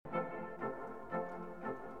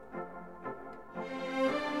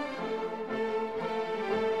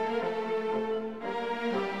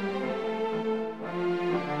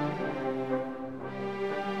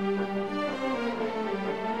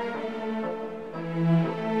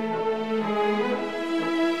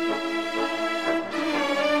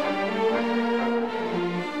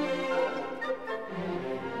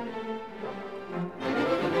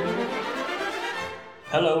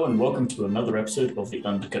welcome to another episode of the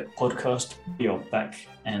Undercut podcast. We are back,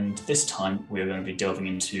 and this time we are going to be delving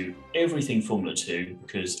into everything Formula 2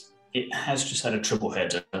 because it has just had a triple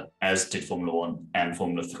header, as did Formula 1 and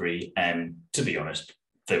Formula 3. And to be honest,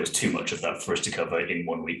 there was too much of that for us to cover in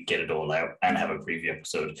 1 week, get it all out, and have a preview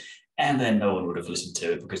episode. And then no one would have listened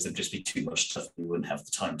to it because there'd just be too much stuff we wouldn't have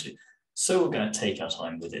the time to. So we're going to take our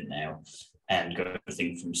time with it now and go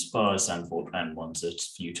everything from Spa, Zandvoort, and Monza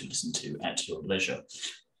for you to listen to at your leisure.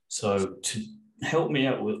 So to help me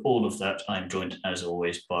out with all of that, I'm joined, as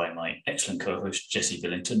always, by my excellent co-host, Jesse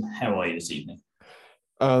Billington. How are you this evening?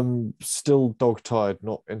 Still dog-tired,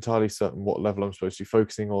 not entirely certain what level I'm supposed to be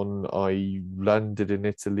focusing on. I landed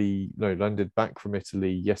back from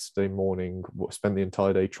Italy yesterday morning, spent the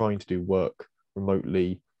entire day trying to do work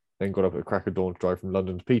remotely, then got up at the crack of dawn to drive from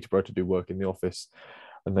London to Peterborough to do work in the office,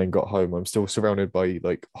 and then got home. I'm still surrounded by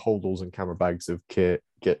like holdalls and camera bags of kit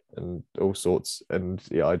and all sorts. And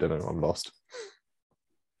yeah, I don't know, I'm lost.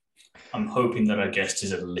 I'm hoping that our guest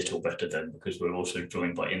is a little better then, because we're also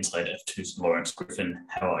joined by Inside F2's Lawrence Griffin.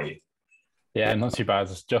 How are you? Yeah, not too bad.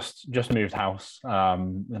 Just moved house,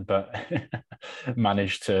 but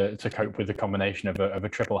managed to cope with the combination of a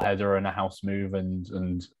triple header and a house move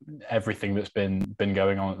and everything that's been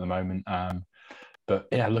going on at the moment. But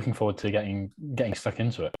yeah, looking forward to getting stuck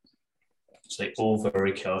into it. So all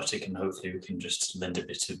very chaotic, and hopefully we can just lend a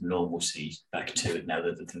bit of normalcy back to it now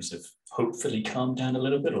that the things have hopefully calmed down a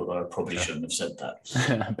little bit, although I probably shouldn't have said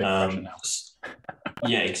that. Big pressure now.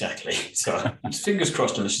 Yeah, exactly. So fingers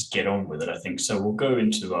crossed, and let's just get on with it, I think. So we'll go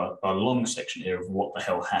into our long section here of what the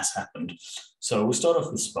hell has happened. So we'll start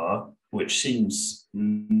off with Spa, which seems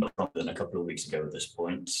not longer than a couple of weeks ago at this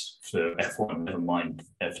point for F1, never mind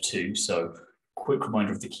F2. So quick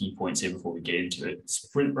reminder of the key points here before we get into it.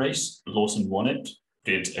 Sprint race, Lawson won it,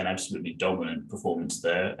 did an absolutely dominant performance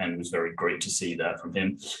there, and it was very great to see that from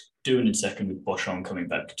him. Doing in second with Boschon coming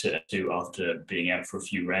back to F2 after being out for a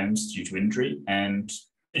few rounds due to injury, and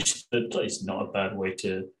it's third place. Not a bad way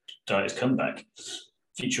to start his comeback.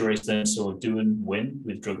 Feature race then saw Doohan win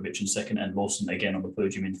with Drugovich in second and Lawson again on the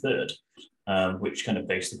podium in third, which kind of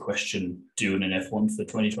begs the question, Doohan in F1 for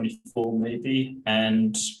 2024 maybe?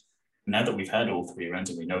 And now that we've had all three rounds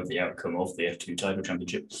and we know the outcome of the F2 title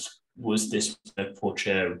championship, was this where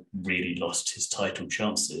Pourchaire really lost his title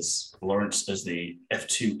chances? Lawrence, as the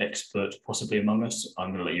F2 expert possibly among us, I'm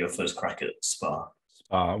going to let you have first crack at Spa.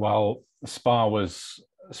 Well, Spa was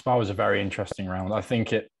a very interesting round. I think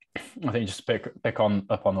just pick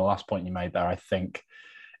up on the last point you made there. I think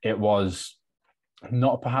it was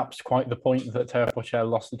not perhaps quite the point that Théo Pourchaire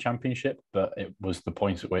lost the championship, but it was the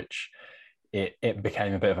point at which it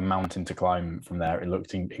became a bit of a mountain to climb from there. It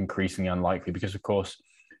looked increasingly unlikely because, of course,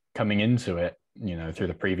 coming into it, through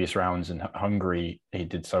the previous rounds in Hungary, he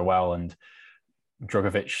did so well, and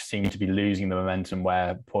Drugovich seemed to be losing the momentum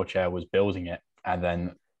where Pourchaire was building it, and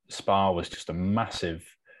then Spa was just a massive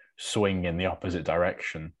swing in the opposite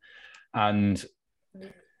direction. And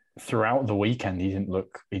throughout the weekend, he didn't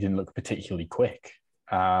look particularly quick,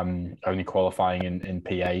 only qualifying in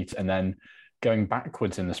P8, and then going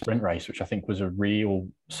backwards in the sprint race, which I think was a real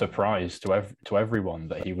surprise to everyone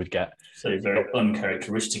that he would get. So very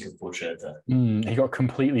uncharacteristic of Pourchaire there. He got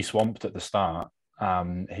completely swamped at the start.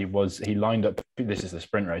 He lined up. This is the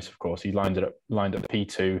sprint race, of course. He lined up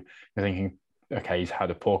P2. You're thinking, okay, he's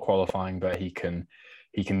had a poor qualifying, but he can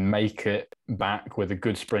make it back with a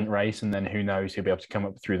good sprint race, and then who knows, he'll be able to come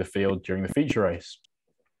up through the field during the feature race.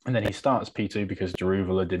 And then he starts P2 because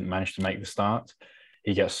Drugovich didn't manage to make the start.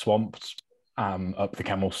 He gets swamped up the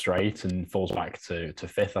Camel Straight and falls back to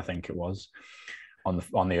fifth, I think it was,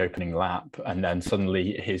 on the opening lap. And then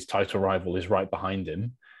suddenly his title rival is right behind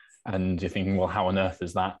him. And you're thinking, well, how on earth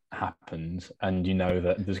has that happened? And you know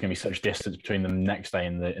that there's going to be such distance between them next day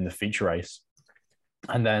in the feature race.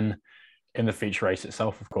 And then in the feature race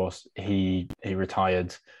itself, of course, he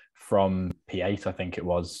retired from P8, I think it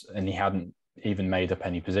was, and he hadn't even made up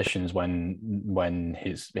any positions when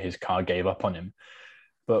his car gave up on him.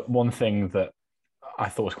 But one thing that I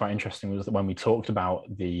thought was quite interesting was that when we talked about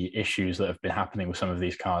the issues that have been happening with some of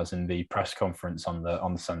these cars in the press conference on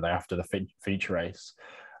the Sunday after the feature race,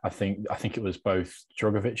 I think it was both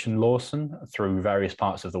Drugovich and Lawson through various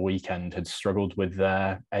parts of the weekend had struggled with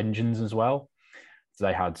their engines as well.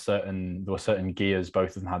 There were certain gears,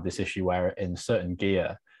 both of them had this issue where in certain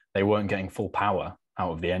gear, they weren't getting full power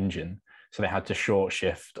out of the engine. So they had to short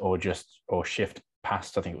shift or shift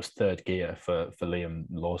past, I think it was third gear for Liam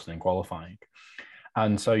Lawson in qualifying.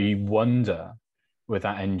 And so you wonder, with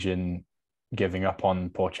that engine giving up on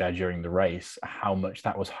Pourchaire during the race, how much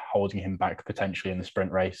that was holding him back potentially in the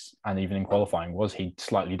sprint race and even in qualifying. Was he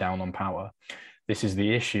slightly down on power? this is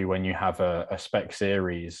the issue when you have a spec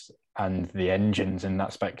series and the engines in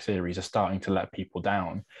that spec series are starting to let people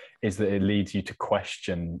down, is that it leads you to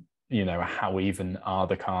question, you know, how even are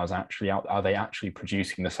the cars actually out? Are they actually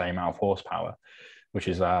producing the same amount of horsepower? Which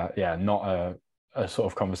is, not a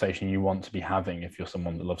sort of conversation you want to be having if you're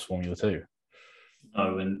someone that loves Formula 2.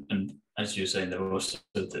 No, and as you're saying, there are also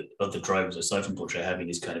the other drivers aside from Porsche having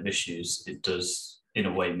these kind of issues. It does, in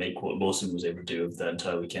a way, make what Lawson was able to do of that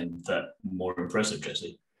entire weekend that more impressive,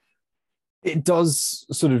 Jesse. It does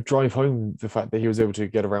sort of drive home the fact that he was able to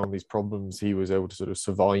get around these problems. He was able to sort of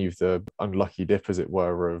survive the unlucky dip, as it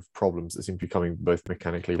were, of problems that seem to be coming both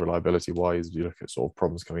mechanically, reliability wise. You look at sort of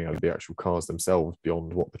problems coming out of the actual cars themselves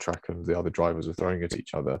beyond what the track and the other drivers are throwing at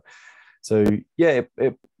each other. So yeah,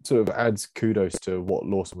 it sort of adds kudos to what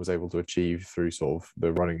Lawson was able to achieve through sort of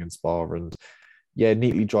the running in Spa, and yeah,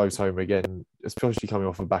 neatly drives home again, especially coming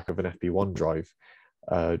off the back of an FP1 drive.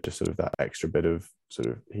 Just sort of that extra bit of sort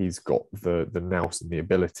of, he's got the nous and the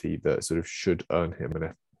ability that sort of should earn him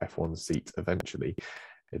an F1 seat eventually.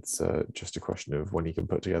 It's just a question of when he can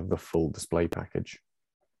put together the full display package.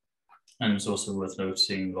 And it's also worth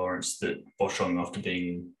noting, Lawrence, that Boschung, after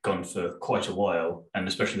being gone for quite a while, and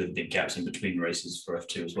especially with big gaps in between races for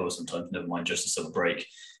F2 as well sometimes, never mind just a summer break,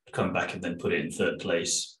 to come back and then put it in third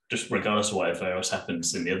place, just regardless of whatever else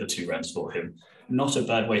happens in the other two rounds for him, not a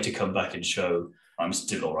bad way to come back and show, I'm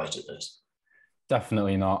still all right at this.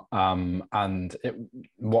 Definitely not.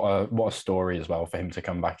 What a story as well for him to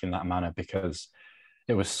come back in that manner, because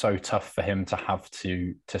it was so tough for him to have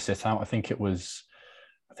to sit out. I think was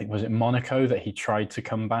it Monaco that he tried to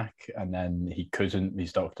come back and then he couldn't.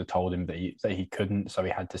 His doctor told him that he couldn't, so he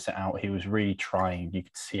had to sit out. He was really trying. You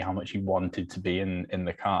could see how much he wanted to be in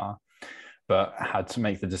the car, but had to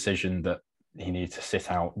make the decision that he needed to sit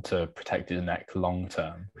out to protect his neck long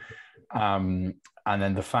term. And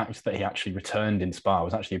then the fact that he actually returned in Spa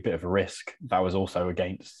was actually a bit of a risk. That was also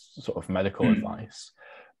against sort of medical advice.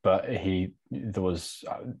 But there was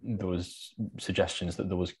suggestions that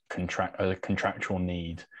there was a contractual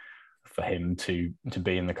need for him to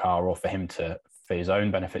be in the car, or for him for his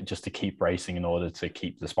own benefit, just to keep racing in order to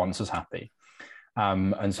keep the sponsors happy.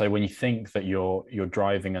 And so when you think that you're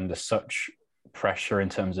driving under such pressure in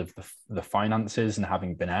terms of the finances, and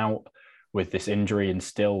having been out with this injury and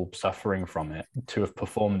still suffering from it, to have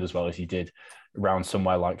performed as well as he did around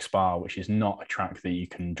somewhere like Spa, which is not a track that you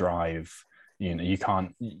can drive. You know, you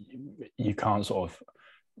can't sort of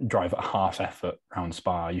drive at half effort around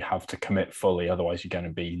Spa. You have to commit fully, otherwise you're going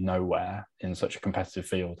to be nowhere in such a competitive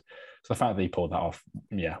field. So the fact that he pulled that off,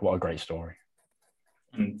 yeah, what a great story.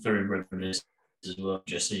 And very reminiscent as well,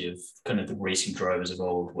 Jesse, of kind of the racing drivers of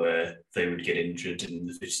old, where they would get injured in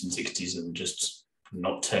the 50s and 60s and just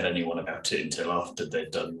not tell anyone about it until after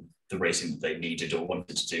they'd done the racing that they needed or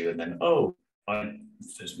wanted to do, and then,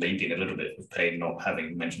 there's maybe in a little bit of pain not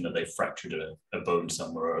having mentioned that they fractured a bone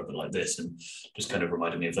somewhere or other like this, and just kind of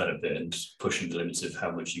reminded me of that a bit, and pushing the limits of how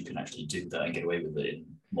much you can actually do that and get away with it in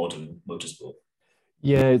modern motorsport.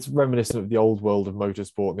 Yeah, it's reminiscent of the old world of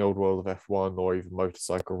motorsport and the old world of F1, or even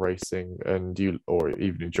motorcycle racing, or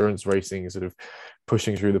even endurance racing, sort of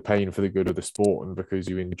pushing through the pain for the good of the sport, and because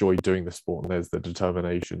you enjoy doing the sport, and there's the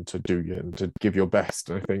determination to do it and to give your best.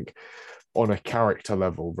 And I think on a character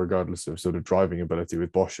level, regardless of sort of driving ability,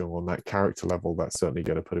 with Boschung on that character level, that's certainly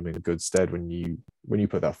going to put him in good stead when you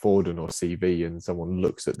put that forward in your CV, and someone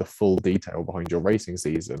looks at the full detail behind your racing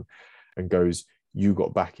season and goes, you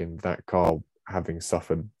got back in that car having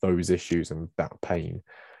suffered those issues and that pain,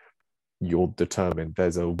 you're determined,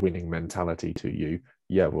 there's a winning mentality to you.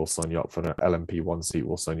 Yeah, we'll sign you up for an LMP1 seat,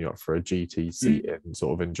 we'll sign you up for a GT seat in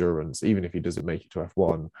sort of endurance. Even if he doesn't make it to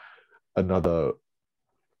F1, another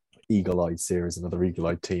eagle-eyed series, another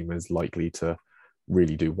eagle-eyed team is likely to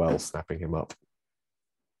really do well snapping him up.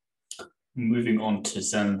 Moving on to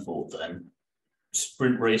Zandvoort then.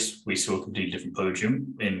 Sprint race, we saw a completely different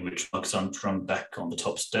podium, in which Marcus Armstrong back on the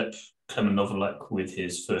top step, Clement Novalak with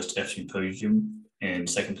his first F2 podium in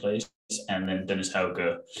second place, and then Dennis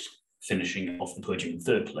Hauger finishing off the podium in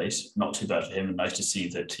third place. Not too bad for him, and nice to see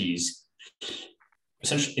that he's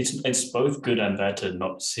essentially, it's both good and bad to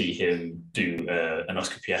not see him do an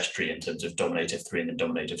Oscar Piastri in terms of dominate F3 and then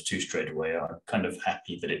dominate F2 straight away. I'm kind of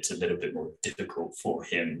happy that it's a little bit more difficult for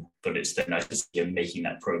him, but it's then nice to see him making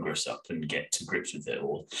that progress up and get to grips with it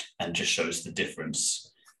all, and just shows the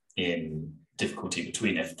difference in difficulty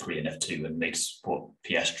between F3 and F2, and makes what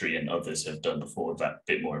Piastri and others have done before that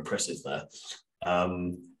bit more impressive there.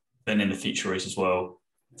 Then in the feature race as well,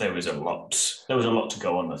 there was a lot to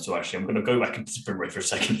go on there. So actually, I'm going to go back into the sprint race for a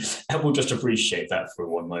second, and we'll just appreciate that for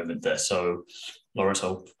one moment there. So, Lawrence,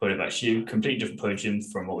 I'll put it back to you. Completely different podium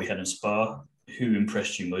from what we had in Spa. who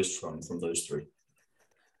impressed you most from those three?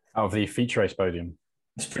 Out of the feature race podium.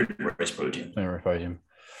 Sprint race podium.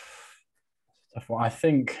 Well, I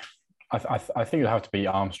think it'd have to be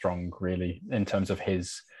Armstrong, really, in terms of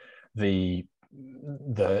it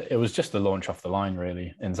was just the launch off the line,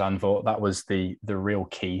 really, in Zandvoort. That was the real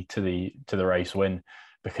key to the race win,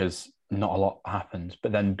 because not a lot happened.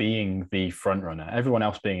 But then being the front runner, everyone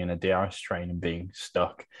else being in a DRS train and being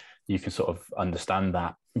stuck, you can sort of understand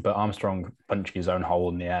that. But Armstrong punching his own hole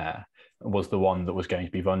in the air was the one that was going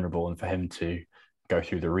to be vulnerable, and for him to go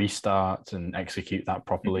through the restart and execute that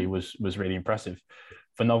properly was really impressive.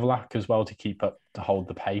 For Novalak as well, to hold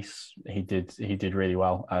the pace, he did really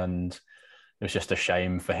well, and it was just a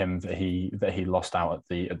shame for him that he lost out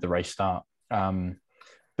at the race start.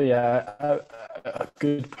 But yeah, a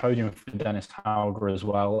good podium for Dennis Hauger as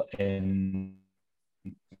well, in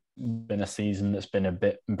a season that's been a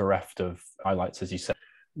bit bereft of highlights, as you said.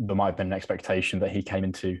 There might have been an expectation that he came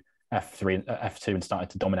into F2 and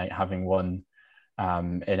started to dominate, having won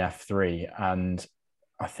in F3, and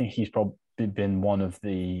I think he's probably been one of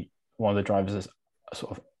the drivers that's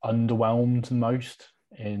sort of underwhelmed most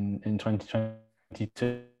in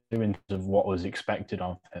 2022 in terms of what was expected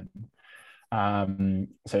of him.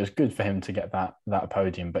 So it's good for him to get that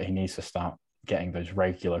podium, but he needs to start getting those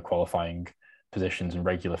regular qualifying positions and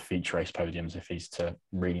regular feature race podiums if he's to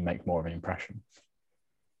really make more of an impression.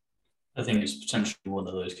 I think it's potentially one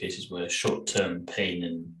of those cases where short-term pain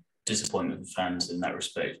and disappointment for fans in that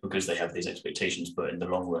respect, because they have these expectations, but in the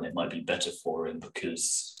long run it might be better for him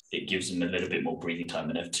because it gives him a little bit more breathing time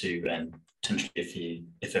in F2, and potentially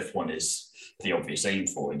if F1 is the obvious aim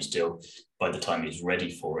for him still, by the time he's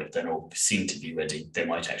ready for it, then or seem to be ready, there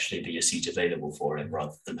might actually be a seat available for him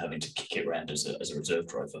rather than having to kick it around as a reserve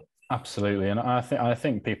driver. Absolutely, and I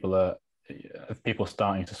think people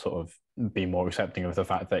starting to sort of be more accepting of the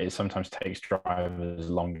fact that it sometimes takes drivers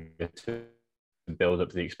longer to build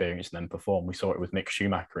up the experience and then perform. We saw it with Mick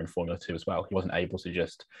Schumacher in Formula 2 as well. He wasn't able to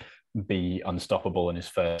just be unstoppable in his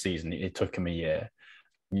first season. It took him a year.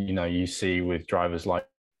 You see with drivers like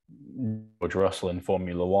George Russell in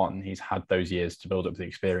Formula 1, he's had those years to build up the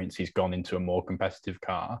experience. He's gone into a more competitive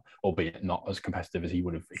car, albeit not as competitive as he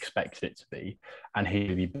would have expected it to be, and he's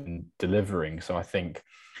really been delivering. So I think,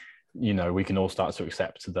 we can all start to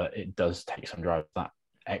accept that it does take some drivers that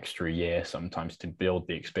extra year sometimes to build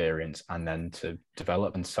the experience and then to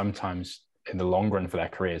develop, and sometimes in the long run for their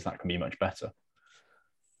careers that can be much better.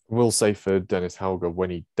 We'll say for Dennis Hauger, when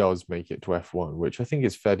he does make it to F1, which I think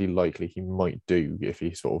is fairly likely he might do if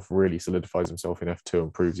he sort of really solidifies himself in F2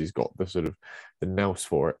 and proves he's got the sort of the nous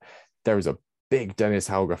for it, there is a big Dennis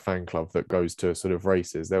Hauger fan club that goes to sort of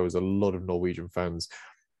races. There was a lot of Norwegian fans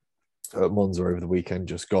at Monza over the weekend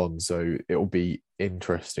just gone, so it'll be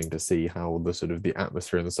interesting to see how the sort of the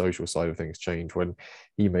atmosphere and the social side of things change when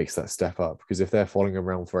he makes that step up, because if they're following him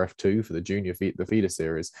around for F2 for the feeder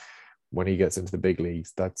series, when he gets into the big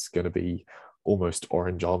leagues, that's going to be almost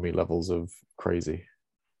Orange Army levels of crazy.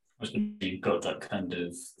 You've got that kind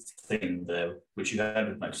of thing there, which you had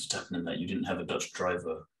with Max Verstappen, in that you didn't have a Dutch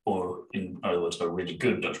driver, or in other words, a really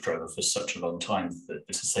good Dutch driver for such a long time. That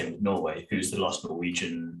it's the same with Norway. Who's the last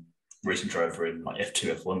Norwegian racing driver in like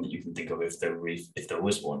F2, F1 that you can think of, if there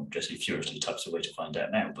was one? Jesse furiously types away to find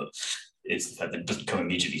out now, but it's the fact that it doesn't come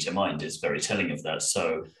immediately to mind is very telling of that.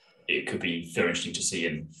 So it could be very interesting to see,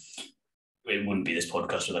 and it wouldn't be this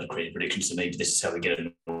podcast without a creative prediction, so maybe this is how we get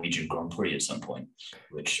a Norwegian Grand Prix at some point,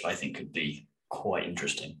 which I think could be quite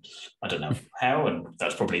interesting. I don't know how, and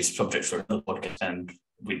that's probably a subject for another podcast, and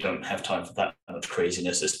we don't have time for that much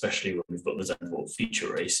craziness, especially when we've got the Zandvoort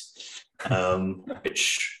feature race,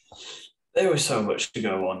 which there was so much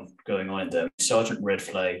going on in there. Sargent red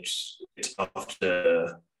flagged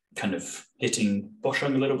after kind of hitting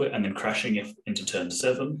Boschung a little bit and then crashing into turn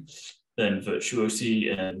 7. Then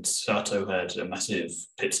Virtuosi and Sato had a massive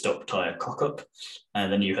pit stop tyre cock-up.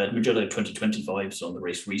 And then you had Mugello 2020 vibes on the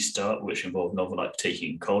race restart, which involved Novalak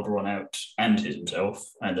taking Calderon out and himself.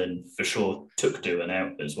 And then for sure took Doohan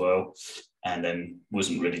out as well. And then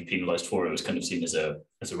wasn't really penalised for it. It was kind of seen as a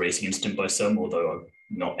racing incident by some, although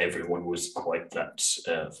not everyone was quite that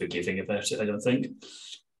forgiving about it, I don't think.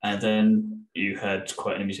 And then you had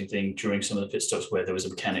quite an amusing thing during some of the pit stops where there was a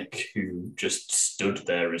mechanic who just stood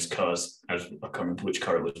there as cars, I can't remember which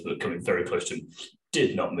car it was, but coming very close to him,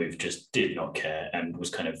 did not move, just did not care, and was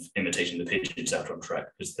kind of imitating the pigeons out on track,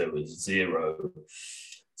 because there was zero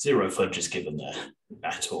fudges given there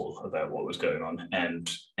at all about what was going on,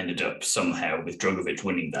 and ended up somehow with Drugovich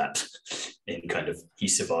winning that in kind of he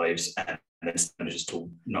survives and then manages to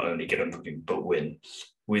not only get on podium but win,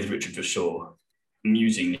 with Richard Verschoor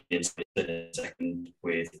musing in second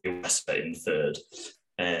with Iwasa in third.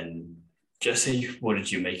 And Jesse, what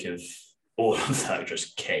did you make of all of that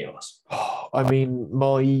just chaos? I mean,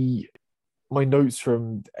 my notes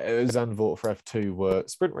from Zandvoort for F2 were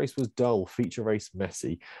sprint race was dull, feature race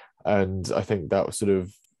messy, and I think that was sort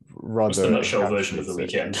of rather. It's the nutshell version of the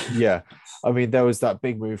weekend. Yeah, I mean, there was that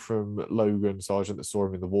big move from Logan Sargent that saw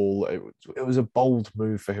him in the wall. It was a bold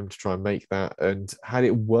move for him to try and make that, and had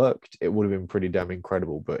it worked, it would have been pretty damn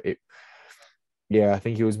incredible. But I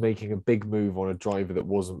think he was making a big move on a driver that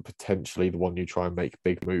wasn't potentially the one you try and make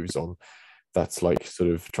big moves on. That's like sort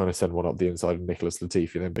of trying to send one up the inside of Nicholas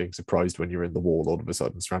Latifi and then being surprised when you're in the wall all of a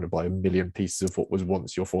sudden, surrounded by a million pieces of what was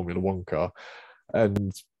once your Formula One car.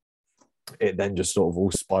 And it then just sort of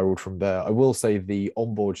all spiraled from there. I will say the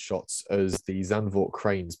onboard shots as the Zandvoort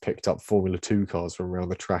cranes picked up Formula 2 cars from around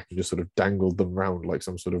the track and just sort of dangled them around like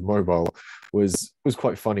some sort of mobile was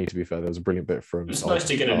quite funny, to be fair. There was a brilliant bit from... It's nice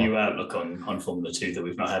to get a new outlook on Formula 2 that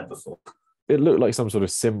we've not had before. It looked like some sort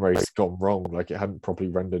of sim race gone wrong, like it hadn't properly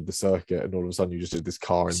rendered the circuit, and all of a sudden you just did this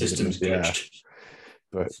car in Systems the air. glitched.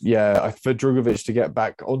 But yeah, for Drugovich to get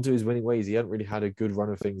back onto his winning ways, he hadn't really had a good run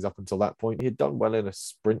of things up until that point. He had done well in the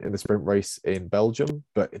sprint race in Belgium,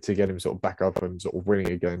 but to get him sort of back up and sort of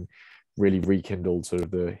winning again really rekindled sort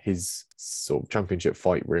of his sort of championship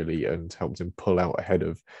fight really, and helped him pull out ahead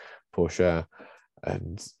of Porsche.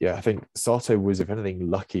 And yeah, I think Sato was, if anything,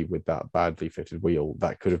 lucky with that badly fitted wheel.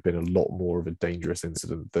 That could have been a lot more of a dangerous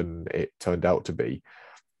incident than it turned out to be.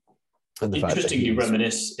 And interestingly,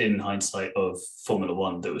 reminisce in hindsight of Formula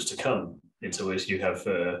One that was to come. In some ways, you have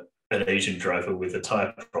an Asian driver with a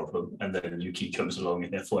tyre problem, and then Yuki comes along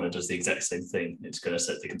in F1 and does the exact same thing. It's going to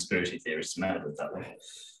set the conspiracy theorists mad with that one.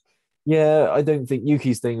 Yeah, I don't think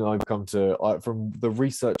Yuki's thing I've come to, from the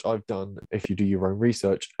research I've done, if you do your own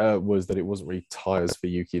research, was that it wasn't really tyres for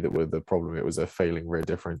Yuki that were the problem. It was a failing rear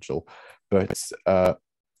differential. But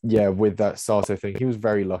yeah, with that Sato thing, he was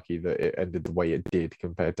very lucky that it ended the way it did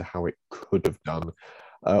compared to how it could have done.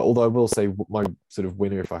 Although I will say my sort of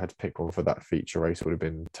winner, if I had to pick one for that feature race, would have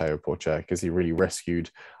been Teo Porcher, because he really rescued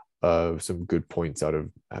some good points out of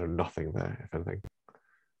nothing there, if anything.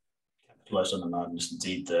 Capitalised on the madness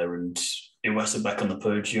indeed there, and Iwasa back on the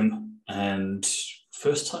podium, and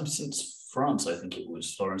first time since France, I think it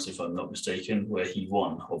was, Florence, if I'm not mistaken, where he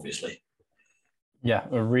won, obviously. Yeah,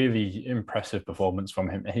 a really impressive performance from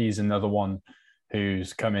him. He's another one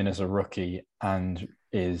who's come in as a rookie and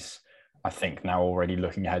is, I think, now already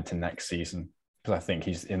looking ahead to next season, because I think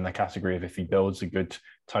he's in the category of, if he builds a good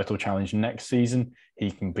title challenge next season,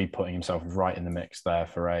 he can be putting himself right in the mix there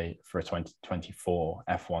for a 2024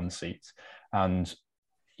 F1 seat. And,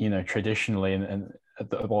 you know, traditionally and at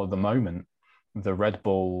the moment, the Red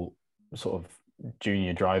Bull sort of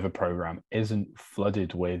junior driver program isn't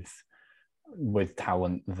flooded with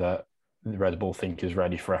talent that the Red Bull think is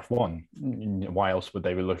ready for F1. Why else would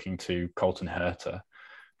they be looking to Colton Herta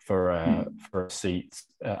for a seat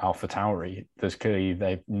at AlphaTauri? There's clearly,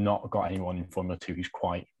 they've not got anyone in Formula 2 who's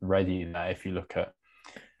quite ready there. If you look at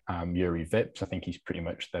Yuri Vips, I think he's pretty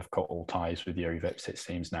much, they've cut all ties with Yuri Vips, it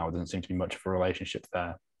seems now. There doesn't seem to be much of a relationship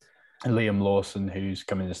there. And Liam Lawson, who's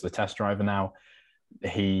coming as the test driver now,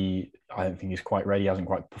 I don't think he's quite ready. He hasn't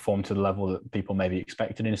quite performed to the level that people maybe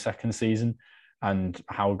expected in his second season. And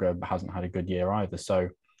Hauger hasn't had a good year either. So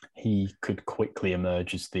he could quickly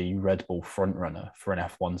emerge as the Red Bull frontrunner for an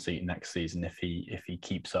F1 seat next season if he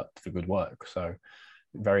keeps up the good work. So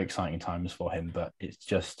very exciting times for him. But it's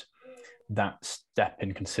just that step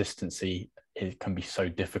in consistency, it can be so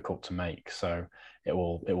difficult to make. So it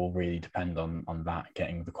will really depend on that,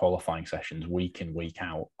 getting the qualifying sessions week in, week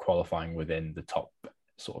out, qualifying within the top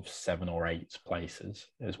sort of 7 or 8 places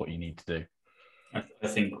is what you need to do. I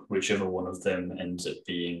think whichever one of them ends up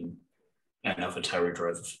being an AlphaTauri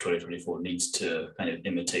driver for 2024 needs to kind of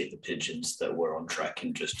imitate the pigeons that were on track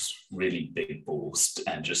and just really big balls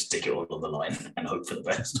and just stick it all on the line and hope for the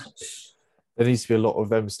best. There needs to be a lot of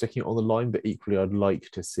them sticking it on the line, but equally I'd like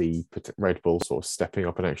to see Red Bull sort of stepping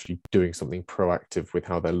up and actually doing something proactive with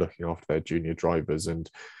how they're looking after their junior drivers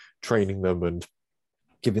and training them and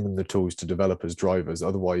giving them the tools to develop as drivers.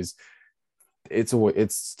 Otherwise, it's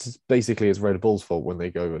basically as Red Bull's fault when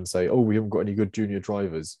they go and say, oh, we haven't got any good junior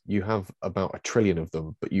drivers. You have about 1 trillion of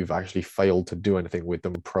them, but you've actually failed to do anything with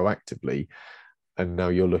them proactively. And now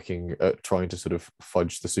you're looking at trying to sort of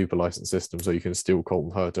fudge the super license system so you can steal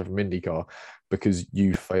Colton Herta from IndyCar because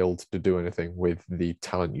you failed to do anything with the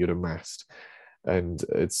talent you'd amassed. And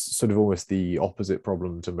it's sort of almost the opposite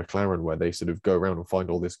problem to McLaren, where they sort of go around and find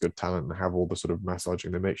all this good talent and have all the sort of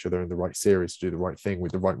massaging. They make sure they're in the right series to do the right thing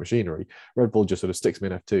with the right machinery. Red Bull just sort of sticks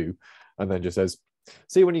them in F2 and then just says,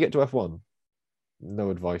 see you when you get to F1. no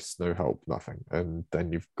advice, no help, nothing. And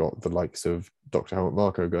then you've got the likes of Dr. Helmut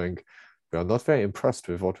Marko going, "I'm not very impressed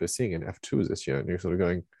with what we're seeing in F2's this year." And you're sort of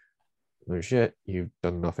going, no shit, you've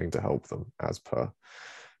done nothing to help them, as per.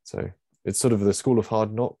 So it's sort of the school of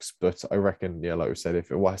hard knocks, but I reckon, yeah, like we said, if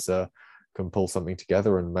Iwasa can pull something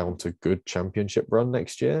together and mount a good championship run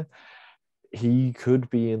next year, he could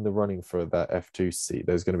be in the running for that F2 seat.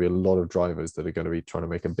 There's going to be a lot of drivers that are going to be trying to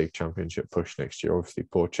make a big championship push next year. Obviously,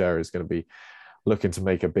 Porsche is going to be looking to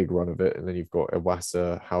make a big run of it. And then you've got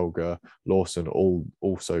Iwasa, Hauger, Lawson, all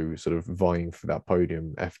also sort of vying for that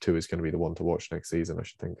podium. F2 is going to be the one to watch next season, I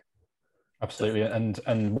should think. Absolutely.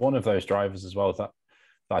 And one of those drivers as well that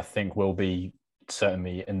I think will be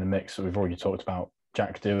certainly in the mix. We've already talked about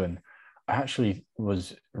Jack Doohan. I actually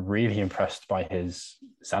was really impressed by his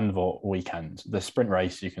Zandvoort weekend. The sprint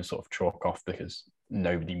race you can sort of chalk off because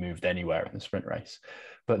nobody moved anywhere in the sprint race.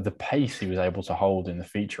 But the pace he was able to hold in the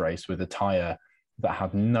feature race with a tyre that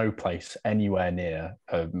had no place anywhere near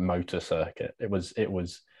a motor circuit, it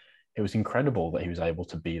was incredible that he was able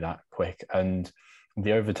to be that quick. And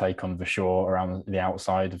the overtake on Vachor around the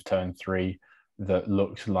outside of turn 3 that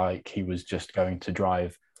looked like he was just going to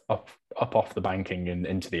drive up off the banking and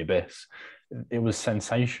into the abyss. It was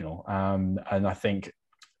sensational. And I think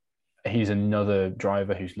he's another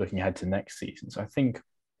driver who's looking ahead to next season. So I think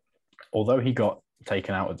although he got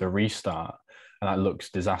taken out at the restart, and that looks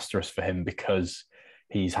disastrous for him because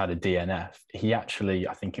he's had a DNF, he actually,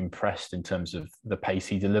 I think, impressed in terms of the pace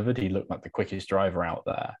he delivered. He looked like the quickest driver out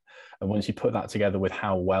there. And once you put that together with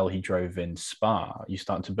how well he drove in Spa, you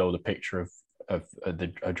start to build a picture of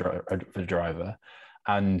the driver.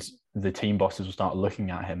 And the team bosses will start looking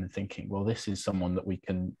at him and thinking, well, this is someone that we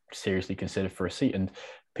can seriously consider for a seat. And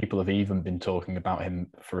people have even been talking about him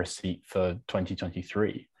for a seat for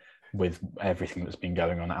 2023 with everything that's been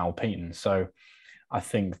going on at Alpine. So I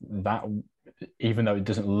think that, even though it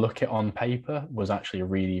doesn't look it on paper, was actually a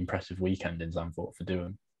really impressive weekend in Zandvoort for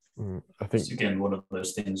Doohan. I think it's again one of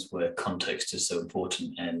those things where context is so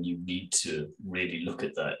important, and you need to really look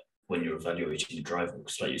at that when you're evaluating a driver.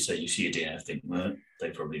 Because, like you say, you see a DNF, think, well,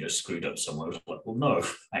 they probably just screwed up somewhere. It's like, well, no,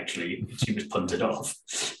 actually, she was punted off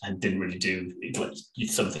and didn't really do it. Like,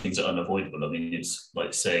 some things are unavoidable. I mean, it's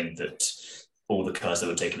like saying that all the cars that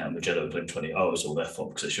were taken out in Mugello within 20 hours all their fault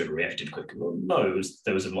because they should have reacted quicker. Well, no,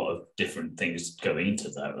 there was a lot of different things going into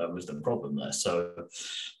that. That was the problem there. So,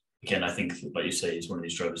 again, I think, like you say, he's one of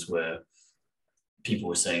these drivers where people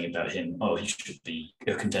were saying about him, oh, he should be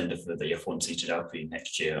a contender for the F1 seated Alpine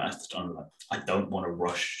next year. I'm like, I don't want to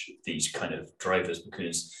rush these kind of drivers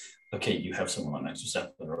because, okay, you have someone like Max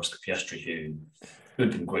Verstappen or Oscar Piastri who it would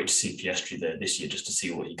have been great to see Piastri there this year just to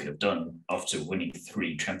see what he could have done after winning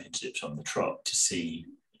 3 championships on the trot, to see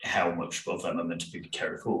how much of that momentum he could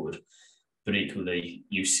carry forward. But equally,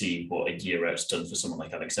 you see what a year out's done for someone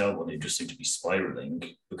like Alex Albon, who just seemed to be spiralling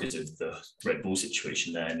because of the Red Bull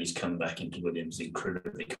situation there. And he's come back into Williams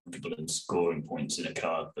incredibly comfortable and scoring points in a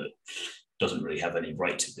car that doesn't really have any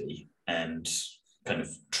right to be, and kind of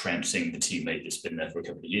trouncing the teammate that's been there for a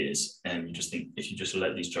couple of years. And you just think, if you just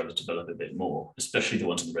let these drivers develop a bit more, especially the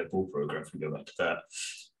ones in the Red Bull program, if we go back to that,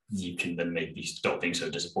 you can then maybe stop being so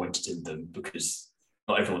disappointed in them, because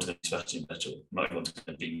not everyone's going to be Sebastian Vettel, not everyone's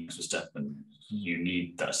going to be Max Verstappen. You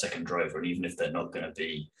need that second driver, and even if they're not going to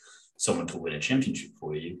be someone to win a championship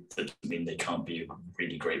for you, that doesn't mean they can't be a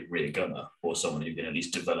really great rear gunner, or someone who can at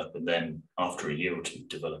least develop, and then after a year or two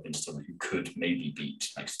develop into someone who could maybe beat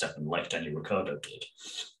Max Verstappen like Daniel Ricciardo did.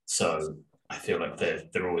 So I feel like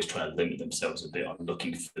they're always trying to limit themselves a bit on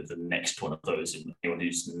looking for the next one of those. And anyone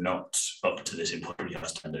who's not up to this in Porsche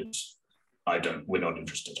standards, we're not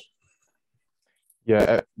interested.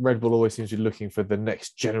 Yeah, Red Bull always seems to be looking for the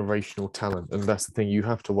next generational talent, and that's the thing. You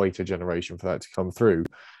have to wait a generation for that to come through.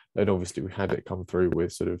 And obviously, we had it come through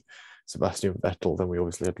with sort of Sebastian Vettel. Then we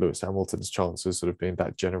obviously had Lewis Hamilton's chances sort of being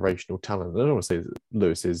that generational talent. I don't want to say that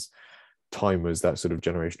Lewis's time as that sort of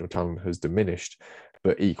generational talent has diminished,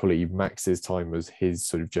 but equally Max's time as his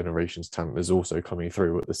sort of generation's talent is also coming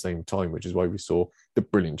through at the same time, which is why we saw the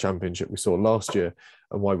brilliant championship we saw last year,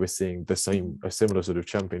 and why we're seeing a similar sort of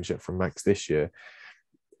championship from Max this year.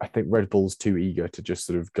 I think Red Bull's too eager to just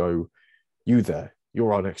sort of go, you there,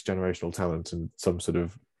 you're our next generational talent, and some sort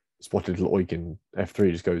of spotted little oik in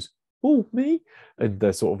F3 just goes, oh, me? And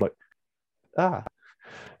they're sort of like, ah.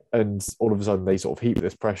 And all of a sudden they sort of heap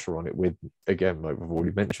this pressure on it with, again, like we've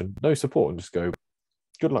already mentioned, no support, and just go,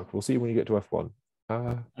 good luck, we'll see you when you get to F1.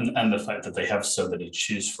 And the fact that they have so many to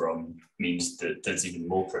choose from means that there's even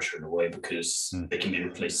more pressure in a way, because they can be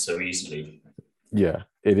replaced so easily. Yeah,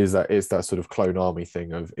 it is that. It's that sort of clone army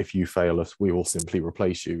thing of, if you fail us, we will simply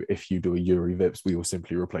replace you. If you do a Yuri Vips, we will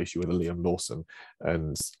simply replace you with a Liam Lawson.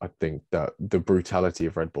 And I think that the brutality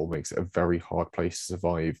of Red Bull makes it a very hard place to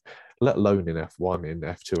survive, let alone in F1, in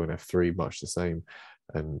F2 and F3, much the same.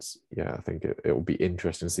 And yeah, I think it will be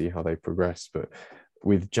interesting to see how they progress. But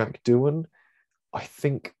with Jack Doohan, I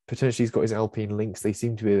think potentially he's got his Alpine links. They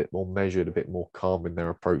seem to be a bit more measured, a bit more calm in their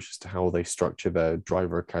approach as to how they structure their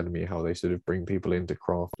driver academy, how they sort of bring people into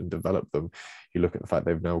craft and develop them. You look at the fact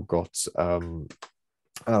they've now got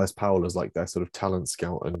Alice Powell as like their sort of talent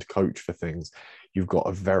scout and coach for things. You've got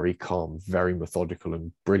a very calm, very methodical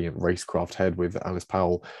and brilliant racecraft head with Alice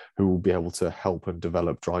Powell, who will be able to help and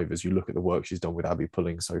develop drivers. You look at the work she's done with Abby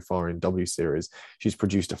Pulling so far in W Series. She's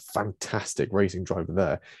produced a fantastic racing driver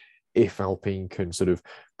there. If Alpine can sort of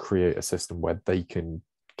create a system where they can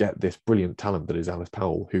get this brilliant talent that is Alice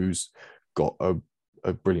Powell, who's got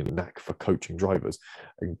a brilliant knack for coaching drivers,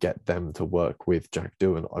 and get them to work with Jack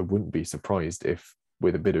Doohan, I wouldn't be surprised if,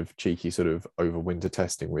 with a bit of cheeky sort of over winter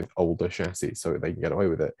testing with older chassis so they can get away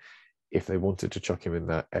with it, if they wanted to chuck him in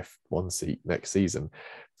that F1 seat next season,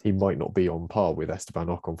 he might not be on par with Esteban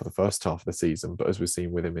Ocon for the first half of the season, but as we've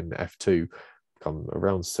seen with him in F2, come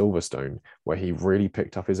around Silverstone, where he really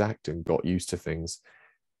picked up his act and got used to things,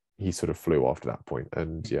 he sort of flew after that point.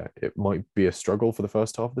 And yeah, it might be a struggle for the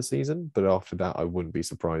first half of the season, but after that, I wouldn't be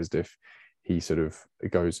surprised if he sort of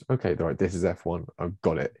goes, okay, all right, this is F1, I've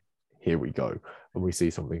got it, here we go, and we see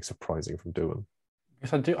something surprising from Doohan.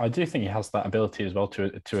 Yes, I do think he has that ability as well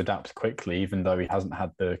to adapt quickly, even though he hasn't had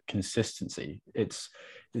the consistency. It's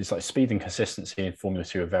like speed and consistency in Formula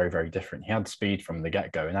 2 are very, very different. He had speed from the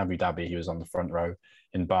get-go. In Abu Dhabi, he was on the front row.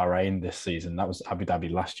 In Bahrain this season, that was Abu Dhabi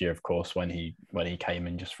last year, of course, when he came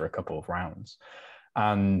in just for a couple of rounds.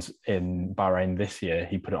 And in Bahrain this year,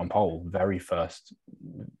 he put it on pole, very first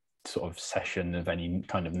sort of session of any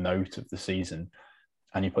kind of note of the season,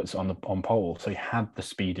 and he puts it on pole. So he had the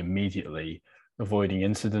speed immediately, avoiding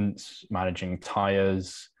incidents, managing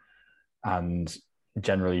tyres, and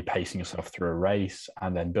generally pacing yourself through a race,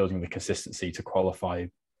 and then building the consistency to qualify,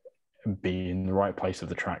 be in the right place of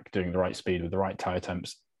the track, doing the right speed with the right tyre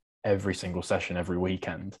temps every single session, every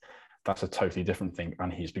weekend. That's a totally different thing,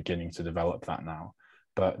 and he's beginning to develop that now.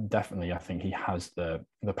 But definitely, I think he has the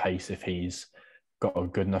pace if he's got a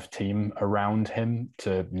good enough team around him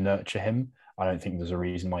to nurture him. I don't think there's a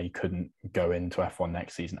reason why he couldn't go into F1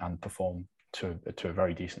 next season and perform to a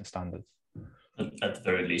very decent standard. At the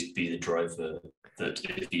very least, be the driver that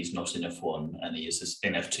if he's not in F1 and he is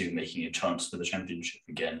in F2 making a chance for the championship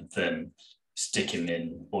again, then stick him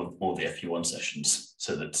in all the FP1 sessions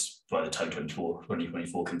so that by the time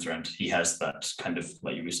 2024 comes around, he has that kind of,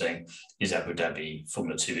 like you were saying, his Abu Dhabi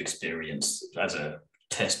Formula 2 experience as a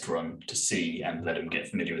test run to see and let him get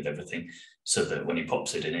familiar with everything so that when he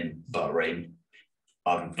pops it in Bahrain,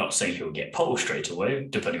 I'm not saying he'll get pole straight away,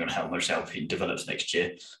 depending on how much Alpine develops next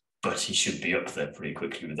year, but he should be up there pretty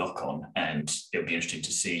quickly with Ocon, and it'll be interesting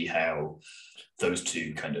to see how those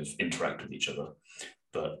two kind of interact with each other.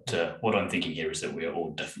 But what I'm thinking here is that we are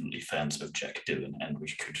all definitely fans of Jack Doohan, and we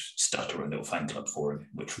could start our own little fan club for him,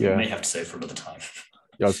 which we may have to say for another time.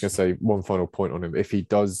 Yeah, I was going to say one final point on him. If he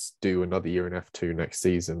does do another year in F2 next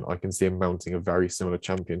season, I can see him mounting a very similar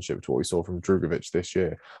championship to what we saw from Drugovich this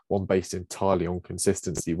year, one based entirely on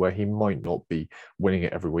consistency, where he might not be winning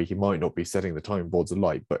it every week. He might not be setting the time boards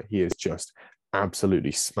alight, but he is just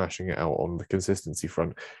absolutely smashing it out on the consistency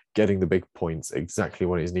front, getting the big points exactly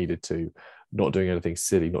when it's needed to, not doing anything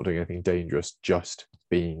silly, not doing anything dangerous, just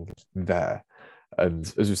being there. And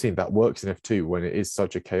as we've seen, that works in F2 when it is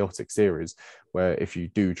such a chaotic series where if you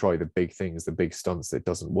do try the big things, the big stunts, it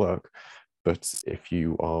doesn't work. But if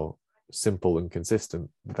you are simple and consistent,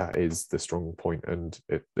 that is the strong point. And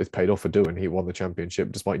it's paid off for Doohan. He won the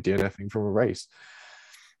championship despite DNFing from a race.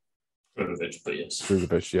 Drugovich, but yes.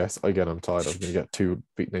 Drugovich, yes. Again, I'm tired. I was going to get two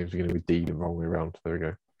big names beginning with D the wrong way around. There we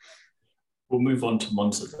go. We'll move on to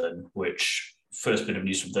Monza then, which first bit of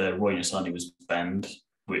news from there, Roy Nissany was banned,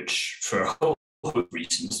 which for a whole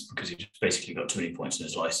reasons, because he basically got too many points in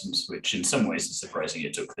his license, which in some ways is surprising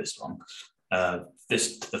it took this long.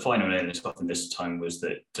 The final nail in his coffin this time was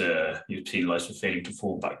that he was penalised for failing to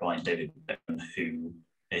fall back behind David Beckham, who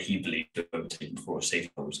he believed overtaken before a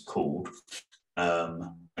safety car was called.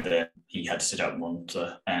 And then he had to sit out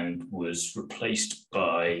Monza and was replaced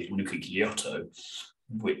by Luca Ghiotto,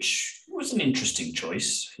 which was an interesting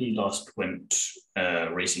choice. He last went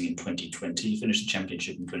racing in 2020, he finished the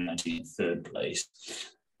championship in 2019, third place.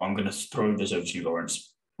 I'm going to throw this over to you,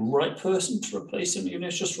 Lawrence. Right person to replace him, even if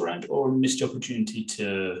it's just around, or missed opportunity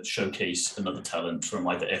to showcase another talent from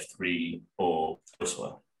either F3 or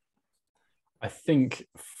elsewhere? I think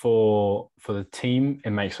for the team,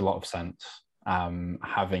 it makes a lot of sense.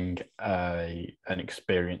 Having an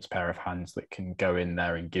experienced pair of hands that can go in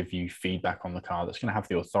there and give you feedback on the car, that's going to have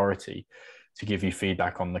the authority to give you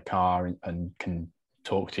feedback on the car and can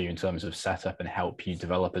talk to you in terms of setup and help you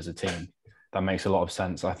develop as a team. That makes a lot of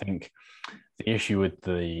sense. I think the issue with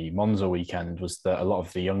the Monza weekend was that a lot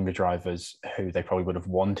of the younger drivers who they probably would have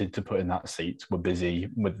wanted to put in that seat were busy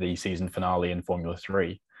with the season finale in Formula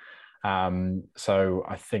 3. So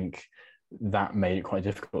I think that made it quite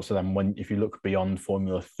difficult. So then if you look beyond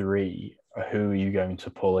Formula 3, who are you going to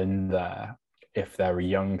pull in there if they're a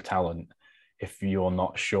young talent? If you're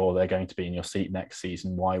not sure they're going to be in your seat next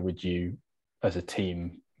season, why would you, as a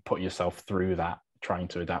team, put yourself through that, trying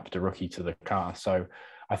to adapt a rookie to the car? So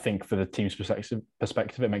I think for the team's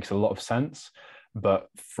perspective, it makes a lot of sense. But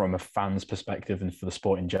from a fan's perspective and for the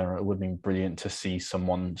sport in general, it would have been brilliant to see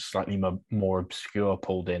someone slightly more obscure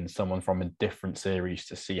pulled in, someone from a different series,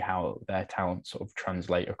 to see how their talents sort of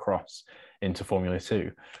translate across into Formula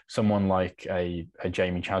 2. Someone like a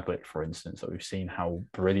Jamie Chadwick, for instance, that we've seen how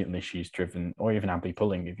brilliantly she's driven, or even Abby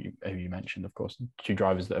Pulling, if you mentioned, of course, two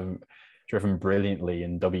drivers that have driven brilliantly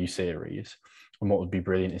in W Series. And what would be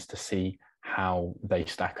brilliant is to see how they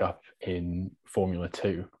stack up in Formula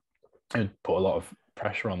 2. It would put a lot of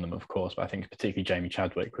pressure on them, of course, but I think particularly Jamie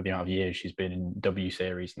Chadwick, with the amount of years she's been in W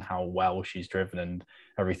Series and how well she's driven and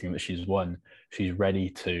everything that she's won, she's ready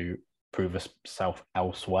to prove herself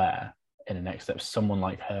elsewhere in the next step. Someone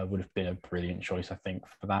like her would have been a brilliant choice, I think,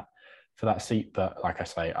 for that seat. But like I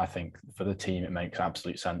say, I think for the team, it makes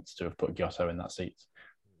absolute sense to have put Giotto in that seat.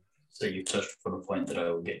 So you touched upon a point that I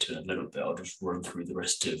will get to in a little bit. I'll just run through the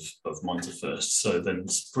rest of Monza first. So then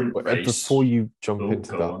sprint race. Before you jump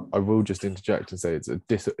into that, on. I will just interject and say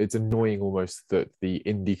it's annoying almost that the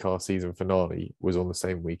IndyCar season finale was on the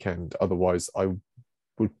same weekend. Otherwise, I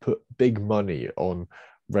would put big money on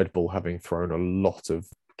Red Bull having thrown a lot of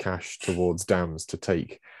cash towards dams to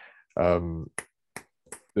take.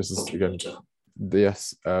 This is again,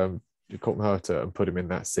 yes, Herta, and put him in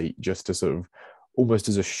that seat just to sort of almost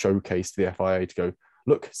as a showcase to the FIA to go,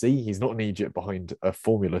 look, see, he's not an Egypt behind a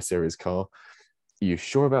Formula Series car. Are you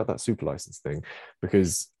sure about that super license thing?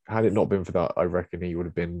 Because had it not been for that, I reckon he would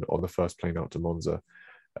have been on the first plane out to Monza.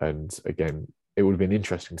 And again, it would have been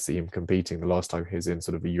interesting to see him competing. The last time he was in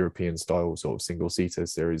sort of a European style sort of single-seater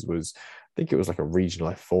series was, I think it was like a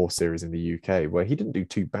regional F4 series in the UK, where he didn't do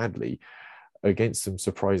too badly against some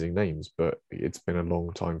surprising names, but it's been a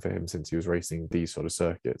long time for him since he was racing these sort of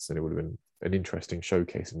circuits, and it would have been an interesting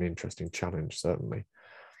showcase, an interesting challenge, certainly.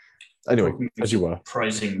 Anyway, as you were.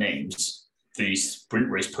 Surprising names. The sprint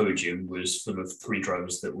race podium was full of three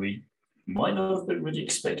drivers that we might not have been really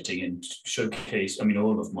expecting, and showcase. I mean,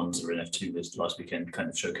 all of Monza and F2 this last weekend kind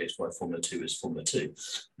of showcased why Formula 2 is Formula 2.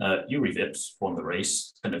 Yuri Vips won the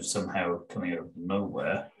race, kind of somehow coming out of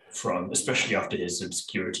nowhere, especially after his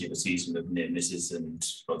obscurity of a season of near misses and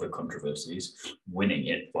other controversies, winning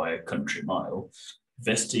it by a country mile.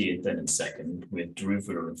 Vesti then in second, with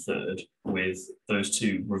Drugovich in third, with those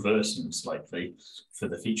two reversing slightly for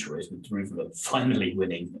the feature race, with Drugovich finally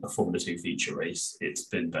winning a Formula 2 feature race. It's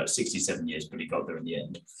been about 67 years, but he got there in the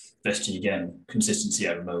end. Vesti again, consistency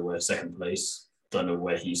out of nowhere, second place. Don't know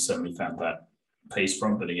where he suddenly found that pace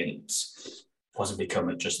from, but again, it's possibly come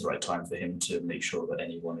at just the right time for him to make sure that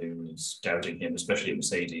anyone who is doubting him, especially at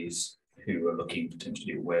Mercedes, who are looking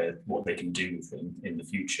potentially at what they can do with him in the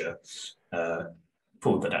future,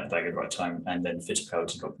 pulled that out of the bag at the right time. And then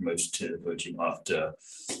Fittipaldi got promoted to the podium after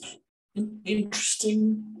an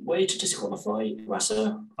interesting way to disqualify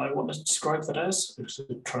Wasser. I want to describe that as,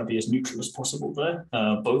 trying to be as neutral as possible there.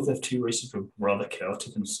 Both F2 races were rather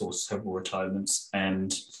chaotic and saw several retirements,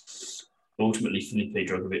 and ultimately Felipe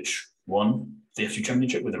Drugovich won the F2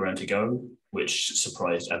 Championship with a round to go, which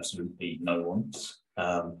surprised absolutely no one.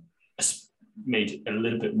 Made it a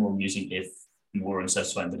little bit more amusing, if more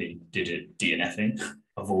unsatisfying, that he did it DNFing,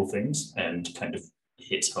 of all things, and kind of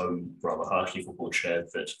hits home rather harshly for Porcher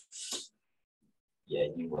that, yeah,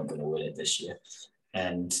 you weren't going to win it this year.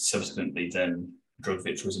 And subsequently then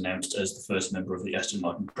Drugovich was announced as the first member of the Aston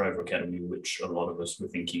Martin Driver Academy, which a lot of us were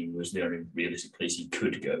thinking was the only realistic place he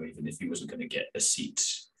could go, even if he wasn't going to get a seat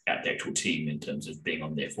at the actual team in terms of being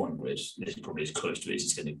on the F1 grid. This is probably as close to it as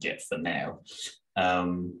he's going to get for now.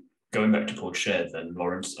 Going back to Porcher then,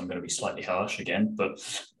 Lawrence, I'm going to be slightly harsh again, but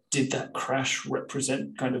did that crash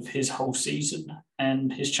represent kind of his whole season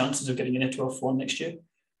and his chances of getting into F1 next year?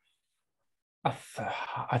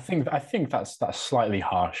 I think that's slightly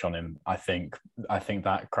harsh on him. I think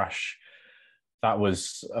that crash, that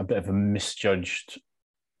was a bit of a misjudged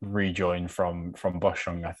rejoin from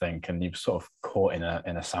Boschung, I think, and he was sort of caught in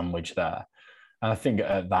a sandwich there. And I think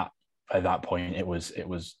at that point it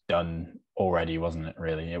was done already, wasn't it?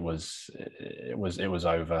 Really, it was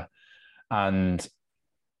over. And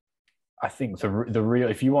I think the real,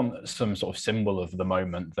 if you want some sort of symbol of the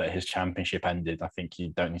moment that his championship ended, I think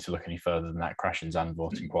you don't need to look any further than that crash in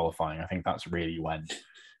Zandvoort in qualifying. I think that's really when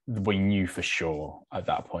we knew for sure at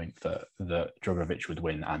that point that Drugovich would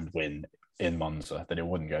win in Monza, that it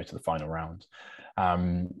wouldn't go to the final round.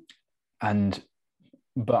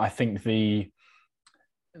 But I think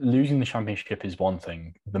losing the championship is one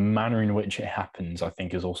thing. The manner in which it happens, I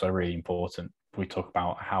think, is also really important. We talk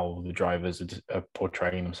about how the drivers are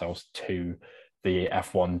portraying themselves to the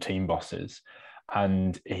F1 team bosses,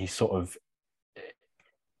 and he's sort of,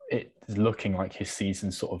 it's looking like his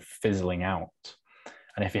season's sort of fizzling out.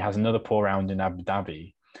 And if he has another poor round in Abu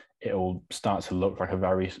Dhabi, it'll start to look like a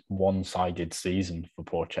very one-sided season for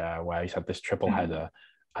Pourchaire, where he's had this triple header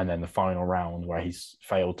and then the final round where he's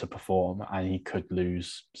failed to perform and he could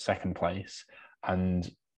lose second place. And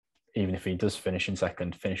even if he does finish in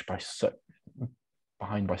second, finish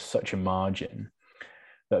behind by such a margin,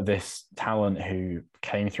 that this talent who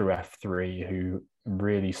came through F3, who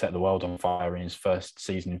really set the world on fire in his first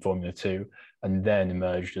season in Formula 2, and then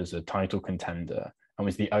emerged as a title contender and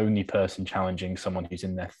was the only person challenging someone who's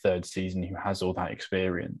in their third season who has all that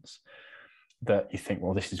experience, that you think,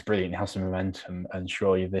 well, this is brilliant, it has some momentum, and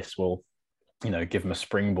surely this will, give him a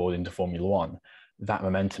springboard into Formula 1. That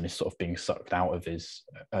momentum is sort of being sucked out of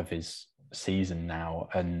his season now.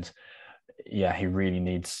 And yeah, he really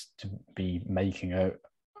needs to be making a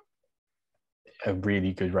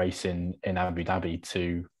really good race in Abu Dhabi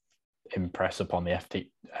to impress upon the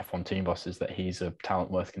F1 team bosses that he's a talent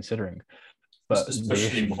worth considering. But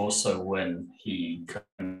especially more so when he,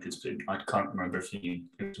 I can't remember if he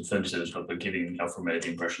confirmed it or not, but giving Alfa Romeo the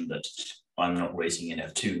impression that I'm not racing in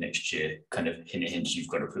F2 next year, kind of hint, you've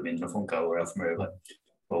got to put me in the front car, or Alfa Romeo, like,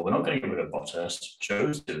 well, we're not going to get rid of Bottas.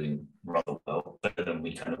 Joe's doing rather well, better than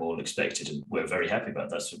we kind of all expected, and we're very happy about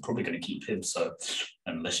that. So we're probably going to keep him. So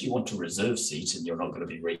unless you want a reserve seat and you're not going to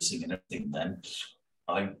be racing in anything, then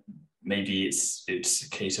maybe it's a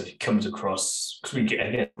case of he comes across,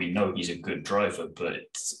 because we know he's a good driver, but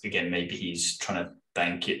again, maybe he's trying to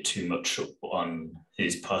bank it too much on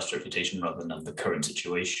his past reputation rather than on the current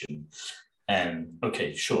situation. And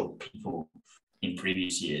okay, sure, people in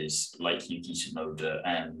previous years, like Yuki Tsunoda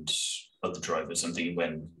and other drivers, I'm thinking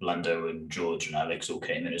when Lando and George and Alex all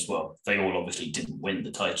came in as well, they all obviously didn't win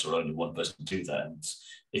the title, only one person could do that. And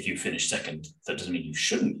if you finish second, that doesn't mean you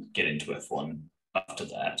shouldn't get into F1 after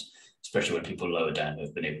that, especially when people lower down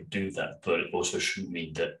have been able to do that. But it also shouldn't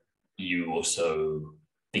mean that you also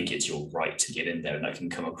think it's your right to get in there. And that can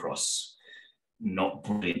come across not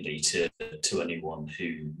brilliantly to anyone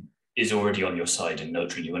who is already on your side and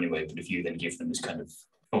nurturing you anyway. But if you then give them this kind of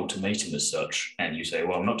ultimatum as such, and you say,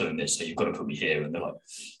 well, I'm not doing this, so you've got to put me here. And they're like,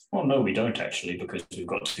 well, no, we don't actually, because we've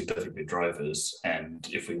got two perfectly good drivers. And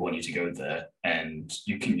if we want you to go there, and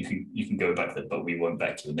you can go back there, but we won't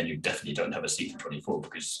back you. And then you definitely don't have a seat for 24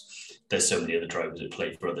 because there's so many other drivers that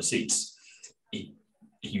play for other seats. He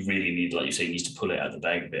really needs, like you say, he needs to pull it out of the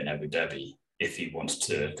bag a bit in Abu Dhabi if he wants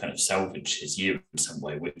to kind of salvage his year in some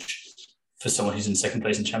way, which for someone who's in second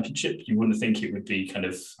place in championship, you wouldn't think it would be kind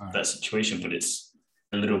of that situation, but it's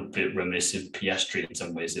a little bit reminiscent of Piastri in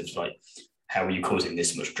some ways. It's like, how are you causing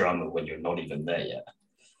this much drama when you're not even there yet?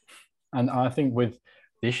 And I think with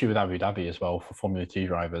the issue with Abu Dhabi as well for Formula 2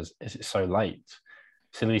 drivers is it's so late.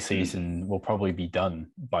 Silly season will probably be done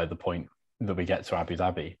by the point that we get to Abu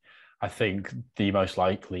Dhabi. I think the most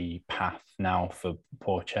likely path now for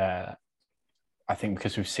Pourchaire, I think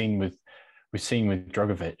because we've seen with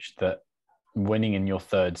Drugovich that winning in your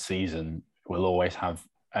third season will always have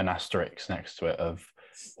an asterisk next to it of,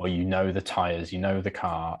 well, the tyres, the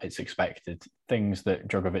car, it's expected. Things that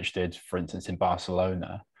Drugovich did, for instance, in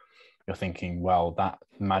Barcelona, you're thinking, well, that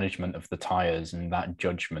management of the tyres and that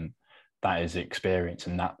judgment, that is experience,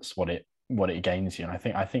 and that's what it gains you. And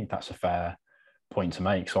I think that's a fair point to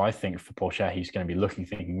make. So I think for Pourchaire, he's going to be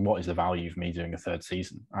thinking, what is the value of me doing a third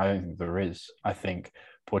season? I don't think there is. I think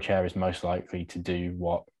Pourchaire is most likely to do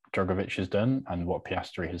what Drugovich has done and what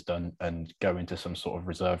Piastri has done and go into some sort of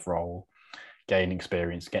reserve role, gain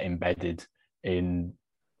experience, get embedded in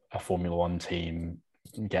a Formula 1 team,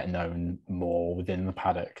 get known more within the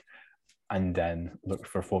paddock, and then look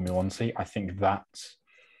for a Formula 1 seat. I think that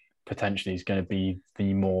potentially is going to be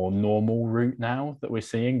the more normal route now that we're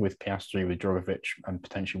seeing with Piastri, with Drugovich, and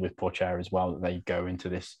potentially with Pourchaire as well, that they go into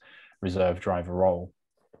this reserve driver role.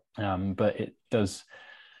 But it does...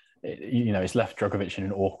 it's left Drugovich in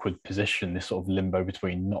an awkward position, this sort of limbo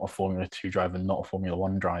between not a Formula 2 driver, not a Formula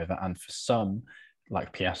 1 driver. And for some,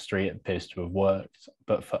 like Piastri, it appears to have worked.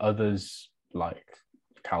 But for others, like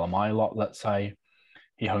Callum Ilott, let's say,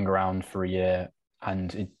 he hung around for a year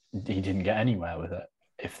and he didn't get anywhere with it.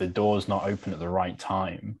 If the door's not open at the right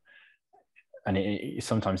time, and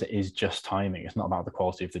sometimes it is just timing, it's not about the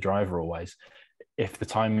quality of the driver always. If the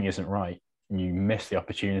timing isn't right, you miss the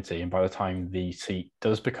opportunity, and by the time the seat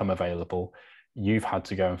does become available, you've had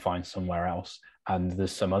to go and find somewhere else. And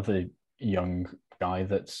there's some other young guy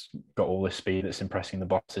that's got all this speed that's impressing the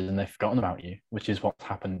bosses, and they've forgotten about you, which is what's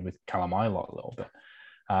happened with Callum Ilott a little bit.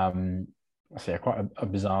 So yeah, quite a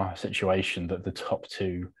bizarre situation that the top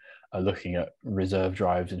two are looking at reserve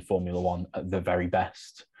drives in Formula One at the very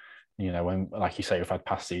best. You know, when, like you say, we've had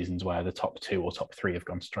past seasons where the top two or top three have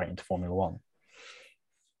gone straight into Formula One.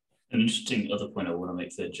 An interesting other point I want to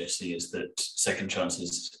make there, Jesse, is that second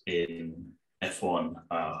chances in F1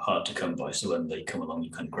 are hard to come by. So when they come along,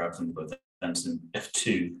 you kind of grab them with both hands. In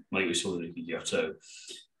F2, like we saw with Giotto,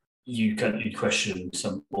 you question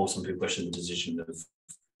some people question the decision of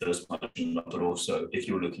those punching up, but also if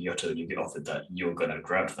you're looking at Giotto and you get offered that, you're going to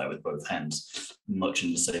grab that with both hands, much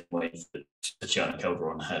in the same way that Tatiana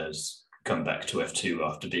Calderon has come back to F2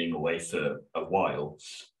 after being away for a while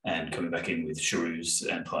and coming back in with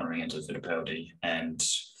Charouz and partnering Enzo Fittipaldi. And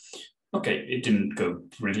okay, it didn't go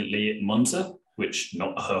brilliantly at Monza, which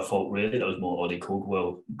not her fault really. That was more Ollie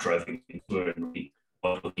Caldwell driving into her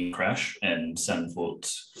and crash, and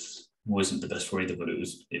Zandvoort wasn't the best for either, but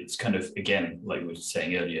it's kind of, again, like we were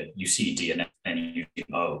saying earlier, you see DNA and you think,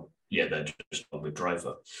 oh, yeah, they're just a good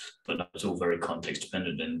driver. But no, it's all very context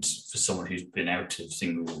dependent. And for someone who's been out of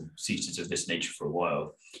single seaters of this nature for a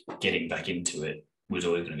while, getting back into it was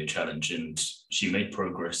always going to be a challenge. And she made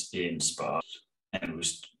progress in Spa and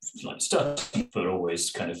was like starting, but always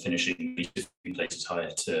kind of finishing 15 places higher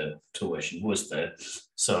to where she was there.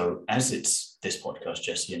 So as it's this podcast,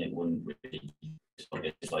 Jesse, and it wouldn't really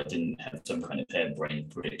if I didn't have some kind of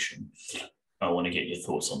harebrained prediction, I want to get your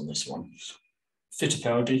thoughts on this one.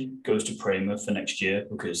 Fittipaldi goes to Prema for next year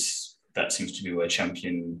because that seems to be where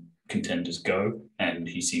champion contenders go, and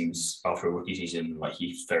he seems, after a rookie season, like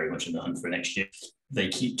he's very much in the hunt for next year. They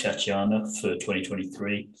keep Tatiana for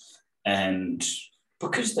 2023, and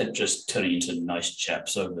because they're just turning into nice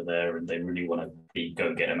chaps over there and they really want to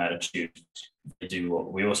go get them attitude, they do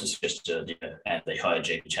what we also suggested earlier, and they hire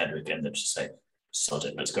Jamie Chadwick and they just say, sod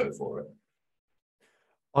it, let's go for it.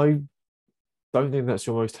 I don't think that's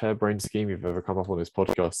your most harebrained scheme you've ever come up on this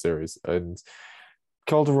podcast series. And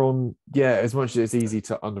Calderon, yeah, as much as it's easy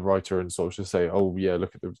to underwrite her and sort of just say, oh yeah,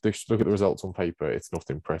 look at the results on paper, it's not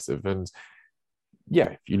impressive. And yeah,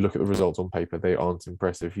 if you look at the results on paper, they aren't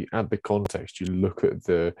impressive. If you add the context, you look at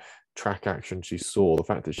the track action she saw, the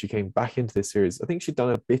fact that she came back into this series. I think she'd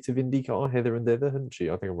done a bit of IndyCar here and there, hadn't she?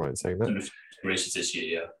 I think I'm right in saying that. Races this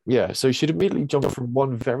year, yeah. Yeah, so she'd immediately jumped from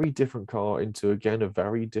one very different car into, again, a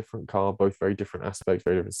very different car, both very different aspects,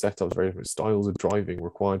 very different setups, very different styles of driving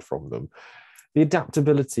required from them. The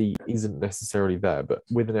adaptability isn't necessarily there, but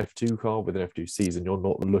with an F2 car, with an F2 season, you're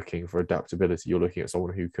not looking for adaptability. You're looking at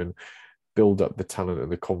someone who can build up the talent and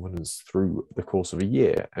the confidence through the course of a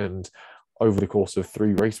year. And over the course of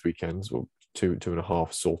 3 race weekends, or two and a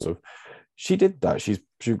half, sort of, she did that. She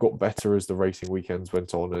got better as the racing weekends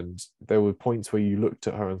went on. And there were points where you looked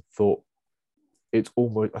at her and thought, it's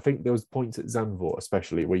almost, I think there was points at Zandvoort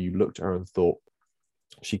especially where you looked at her and thought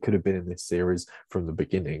she could have been in this series from the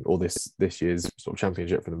beginning, or this year's sort of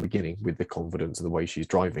championship from the beginning, with the confidence and the way she's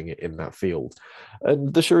driving it in that field.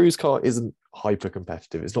 And the Charouz car isn't hyper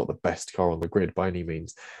competitive. It's not the best car on the grid by any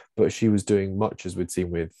means, but she was doing much as we'd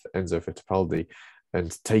seen with Enzo Fittipaldi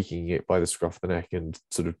and taking it by the scruff of the neck and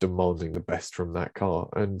sort of demanding the best from that car.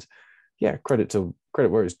 And yeah, credit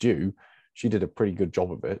where it's due. She did a pretty good job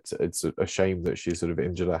of it. It's a shame that she sort of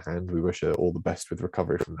injured her hand. We wish her all the best with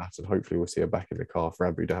recovery from that, and hopefully we'll see her back in the car for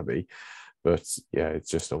Abu Dhabi. But yeah, it's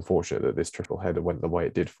just unfortunate that this triple header went the way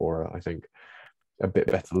it did for her. I think a bit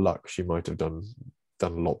better luck, she might have done a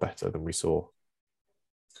lot better than we saw.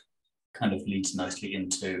 Kind of leads nicely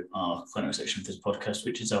into our final section of this podcast,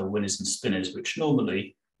 which is our winners and spinners, which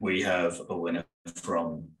normally we have a winner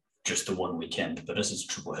from just the one weekend, but as it's a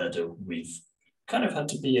triple header, we've kind of had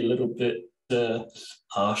to be a little bit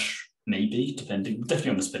harsh, maybe, definitely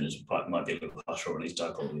on the spinners, might be a little harsh, or at least I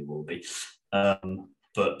probably will be.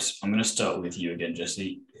 But I'm going to start with you again,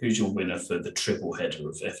 Jesse. Who's your winner for the triple header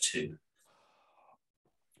of F2?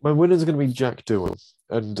 My winner's going to be Jack Doohan.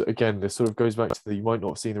 And again, this sort of goes back to you might not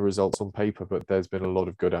have seen the results on paper, but there's been a lot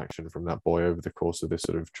of good action from that boy over the course of this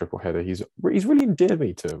sort of triple header. He's really endeared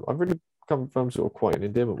me to him. I've really come from sort of quite an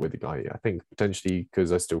endearment with the guy. I think potentially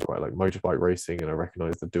because I still quite like motorbike racing and I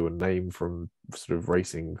recognise the dual name from sort of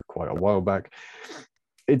racing quite a while back.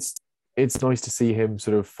 It's nice to see him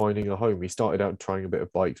sort of finding a home. He started out trying a bit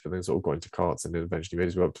of bikes, but then sort of got into karts and then eventually made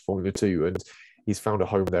his way up to Formula 2. And he's found a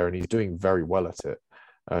home there and he's doing very well at it.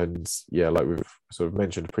 And yeah, like we've sort of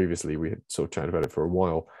mentioned previously, we had sort of chatted about it for a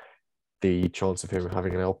while. The chance of him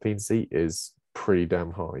having an Alpine seat is pretty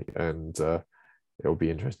damn high. And it'll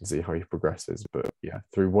be interesting to see how he progresses. But yeah,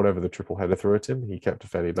 through whatever the triple header threw at him, he kept a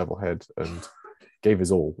fairly level head and gave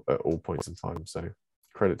his all at all points in time. So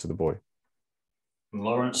credit to the boy.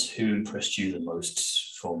 Lawrence, who impressed you the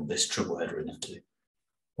most from this triple header in F2?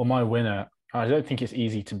 Well, my winner, I don't think it's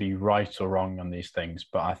easy to be right or wrong on these things,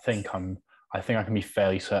 but I think I can be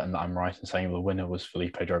fairly certain that I'm right in saying the winner was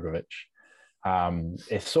Felipe Drugovich.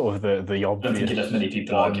 It's sort of the obvious. I don't think enough many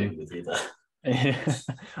people arguing with you there.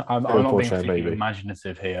 I'm not being particularly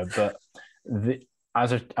imaginative here, but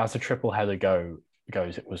as a triple header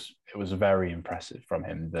goes, it was very impressive from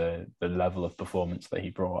him, the level of performance that he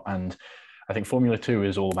brought. And I think Formula 2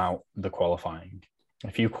 is all about the qualifying.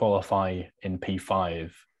 If you qualify in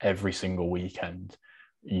P5 every single weekend,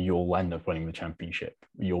 you'll end up winning the championship.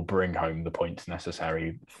 You'll bring home the points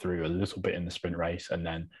necessary through a little bit in the sprint race and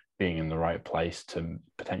then being in the right place to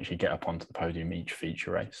potentially get up onto the podium each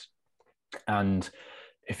feature race. And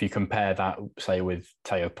if you compare that, say, with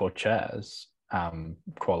Teo Pourchaire's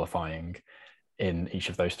qualifying in each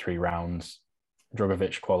of those 3 rounds,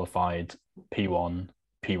 Drugovich qualified P1,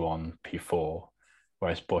 P1, P4,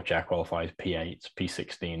 whereas Pourchaire qualified P8,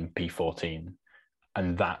 P16, P14.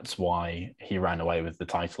 And that's why he ran away with the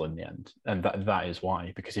title in the end. And that is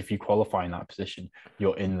why, because if you qualify in that position,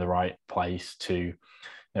 you're in the right place to,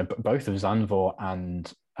 both of Zandvoort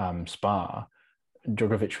and Spa,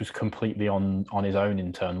 Drugovich was completely on his own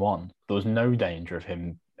in turn 1. There was no danger of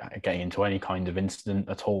him getting into any kind of incident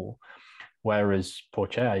at all. Whereas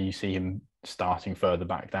Pourchaire, you see him starting further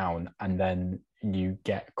back down and then you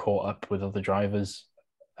get caught up with other drivers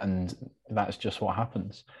and that's just what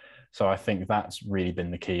happens. So I think that's really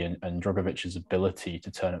been the key, and Drugovich's ability to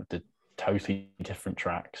turn up to totally different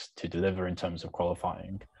tracks to deliver in terms of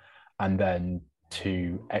qualifying and then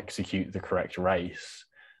to execute the correct race.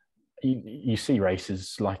 You see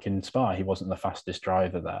races like in Spa, he wasn't the fastest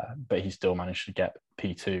driver there, but he still managed to get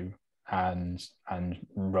P2 and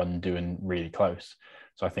run doing really close.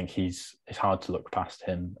 So I think it's hard to look past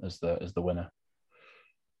him as the winner.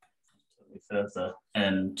 Further,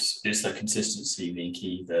 and it's that consistency being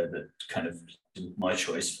key there that kind of my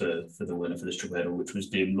choice for the winner for this triple header, which was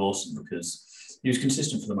Liam Lawson, because he was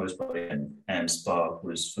consistent for the most part and Spa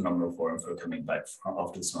was phenomenal for him for coming back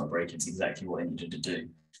after the summer break. It's exactly what he needed to do.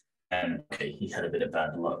 And okay, he had a bit of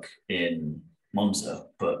bad luck in Monza,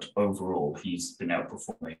 but overall he's been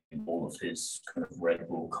outperforming all of his kind of Red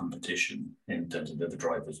Bull competition in terms of the other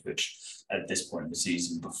drivers, which at this point in the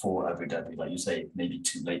season before Abu Dhabi, like you say, maybe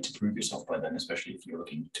too late to prove yourself by then, especially if you're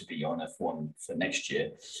looking to be on F1 for next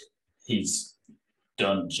year. He's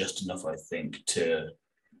done just enough, I think, to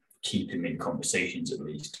keep him in conversations at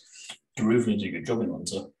least. Drugovich did a good job in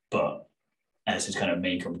Monza, but as his kind of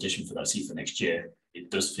main competition for that seat for next year, it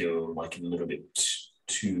does feel like a little bit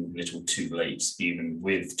too little too late, even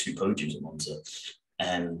with 2 podiums at Monza.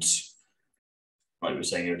 And like we were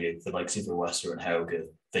saying earlier, the likes of Iwasa and Hauger,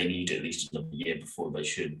 they need at least another year before they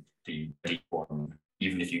should be ready for one.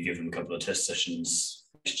 Even if you give them a couple of test sessions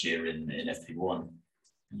next year in FP1,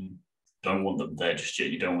 you don't want them there just yet.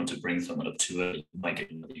 You don't want to bring someone up too early. You might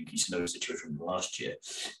get another Yuki Tsunoda situation from last year.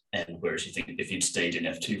 And whereas you think if you'd stayed in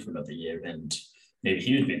F2 for another year and maybe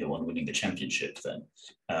he would be the one winning the championship then,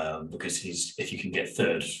 because if you can get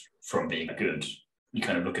third from being good, you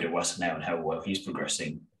kind of look at Iwasa now and how well he's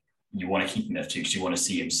progressing. You want to keep him F2 because you want to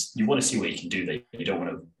see him. You want to see what he can do there. You don't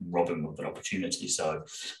want to rob him of an opportunity. So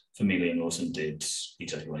for me, Liam Lawson did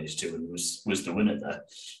exactly what he needed to do and was the winner there.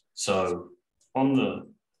 So on the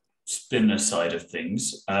spinner side of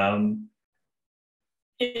things,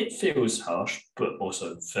 it feels harsh, but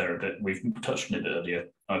also fair a bit. We've touched on it earlier.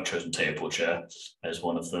 I've chosen Teo Pourchaire as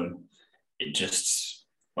one of them. It just,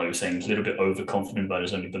 like we were saying, a little bit overconfident about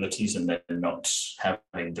his own abilities and then not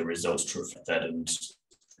having the results to reflect that. And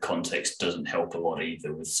context doesn't help a lot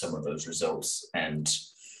either with some of those results and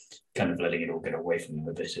kind of letting it all get away from him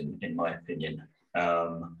a bit, in my opinion.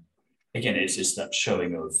 Again, it's just that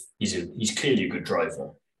showing of he's clearly a good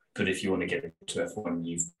driver, but if you want to get to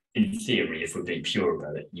F1, in theory, if we're being pure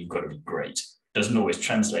about it, you've got to be great. Doesn't always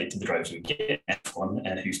translate to the drivers who get F1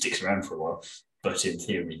 and who sticks around for a while. But in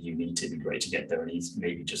theory, you need to be great to get there, and he's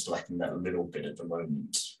maybe just lacking that little bit at the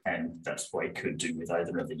moment. And that's what he could do with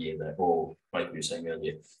either another year there, or, like we were saying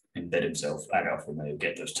earlier, embed himself at Alfa Romeo,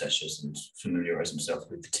 get those testers and familiarize himself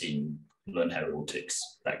with the team, learn how it all ticks,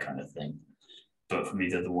 that kind of thing. But for me,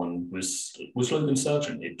 the other one was Logan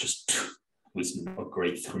Sargent. It just was not a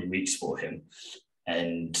great 3 weeks for him.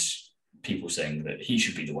 And people saying that he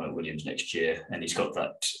should be the one at Williams next year, and he's got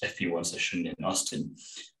that FP1 session in Austin. I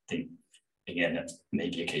think, again, that's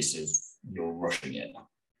maybe a case of you're rushing it.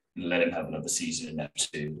 Let him have another season in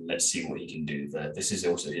F2. Let's see what he can do there. This is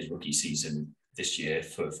also his rookie season this year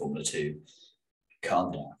for Formula 2.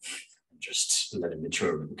 Calm down. Just let him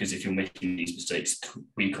mature. Because if you're making these mistakes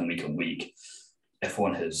week on week on week,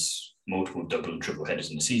 F1 has multiple double and triple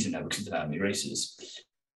headers in the season now because of how many races.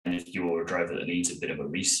 And if you're a driver that needs a bit of a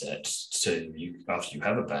reset, so after you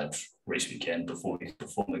have a bad race weekend before you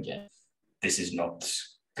perform again, this is not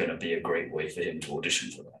going to be a great way for him to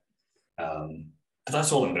audition for that. But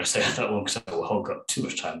that's all I'm going to say on that one, because I will hog up too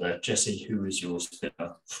much time there. Jesse, who is your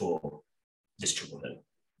spinner for this triple header?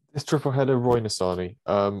 This triple header, Roy Nissany.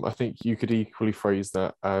 I think you could equally phrase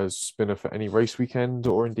that as spinner for any race weekend,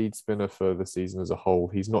 or indeed spinner for the season as a whole.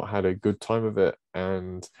 He's not had a good time of it,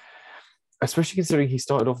 and especially considering he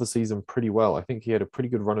started off the season pretty well. I think he had a pretty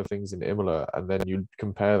good run of things in Imola, and then you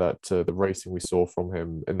compare that to the racing we saw from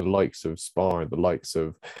him in the likes of Spa and the likes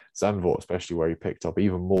of Zandvoort, especially where he picked up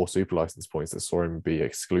even more super license points that saw him be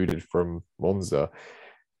excluded from Monza.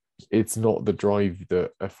 It's not the drive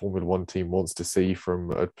that a Formula One team wants to see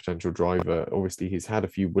from a potential driver. Obviously, he's had a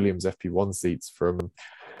few Williams FP1 seats from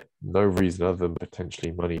no reason other than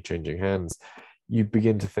potentially money changing hands. You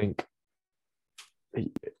begin to think,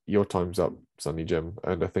 your time's up, Sonny Jim.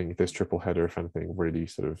 And I think this triple header, if anything, really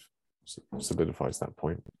sort of solidifies that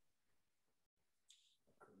point.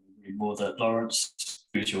 More that, Lawrence,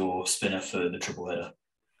 who's your spinner for the triple header?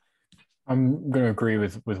 I'm going to agree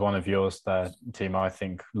with one of yours there, Tim. I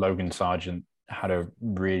think Logan Sargent had a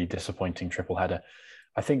really disappointing triple header.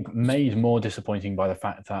 I think made more disappointing by the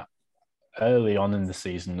fact that early on in the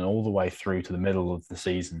season, all the way through to the middle of the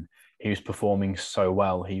season, he was performing so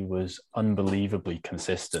well. He was unbelievably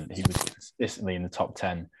consistent. He was consistently in the top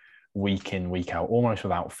 10 week in, week out, almost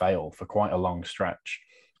without fail for quite a long stretch.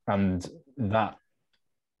 And that,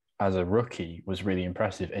 as a rookie, was really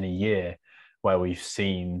impressive in a year where we've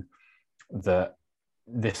seen that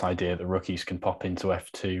this idea that rookies can pop into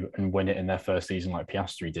F2 and win it in their first season like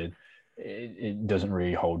Piastri did, it doesn't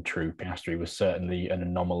really hold true. Piastri was certainly an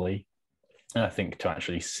anomaly. And I think to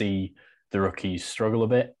actually see the rookies struggle a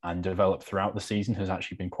bit and develop throughout the season has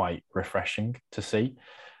actually been quite refreshing to see.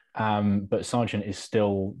 But Sargent is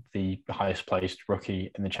still the highest placed rookie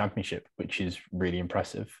in the championship, which is really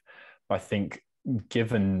impressive. I think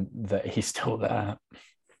given that he's still there,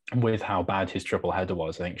 with how bad his triple header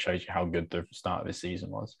was, I think shows you how good the start of his season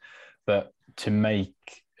was. But to make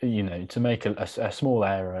a small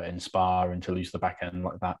error in Spa and to lose the back end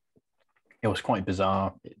like that, it was quite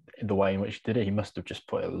bizarre in the way in which he did it. He must have just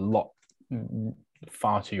put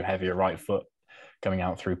far too heavy a right foot coming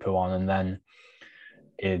out through Pouan. And then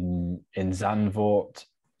in Zandvoort,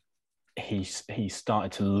 he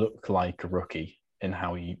started to look like a rookie in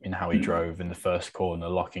how he drove in the first corner,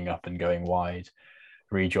 locking up and going wide,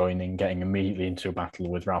 rejoining, getting immediately into a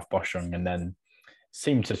battle with Ralph Boschung, and then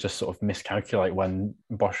seemed to just sort of miscalculate when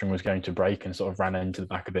Boschung was going to brake and sort of ran into the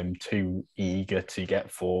back of him, too eager to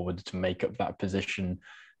get forward to make up that position,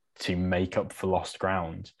 to make up for lost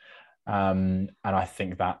ground. And I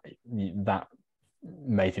think that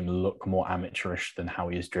made him look more amateurish than how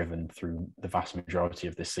he is driven through the vast majority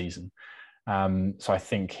of this season. So I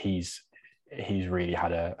think he's really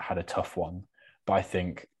had a tough one. But I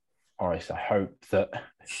think, or I hope that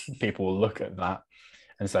people will look at that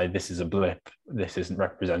and say, this is a blip. This isn't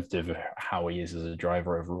representative of how he is as a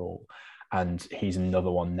driver overall. And he's another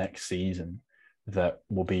one next season that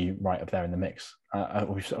will be right up there in the mix.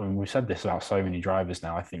 We've said this about so many drivers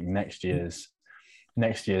now. I think next year's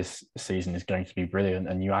season is going to be brilliant.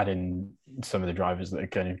 And you add in some of the drivers that are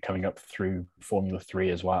going to be coming up through Formula 3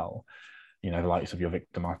 as well. You know, the likes of your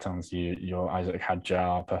Victor Martins, your Isaac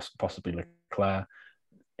Hadjar, possibly Leclerc.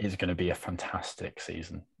 Is going to be a fantastic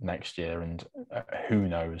season next year, and who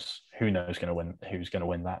knows who's going to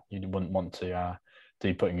win that. You wouldn't want to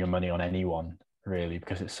be putting your money on anyone really,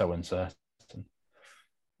 because it's so uncertain.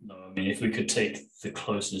 No, I mean, if we could take the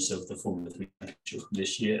closeness of the Formula 3 championship from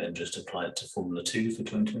this year and just apply it to Formula 2 for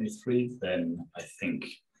 2023, then I think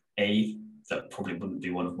A, that probably wouldn't be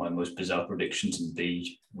one of my most bizarre predictions, and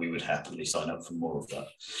B, we would happily sign up for more of that.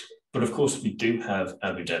 But of course, we do have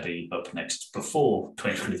Abu Dhabi up next before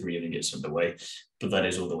 2023 even gets underway. But that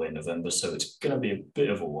is all the way in November. So it's going to be a bit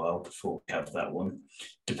of a while before we have that one,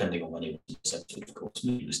 depending on when you listen to it, of course.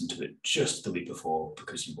 Maybe listen to it just the week before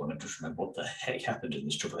because you want to just remember what the heck happened in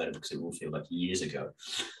this triple header because it will feel like years ago.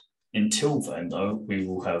 Until then, though, we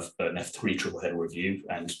will have an F3 triple header review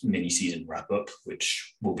and mini-season wrap-up,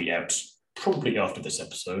 which will be out probably after this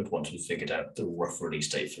episode once we've figured out the rough release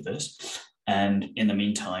date for this. And in the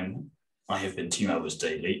meantime, I have been Team Hours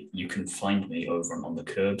Daily. You can find me over on the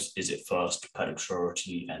Curbs, Is It Fast, Paddock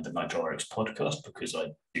Sorority, and the Nitro RX podcast because I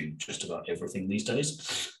do just about everything these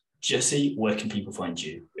days. Jesse, where can people find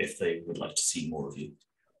you if they would like to see more of you?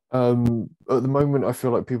 At the moment, I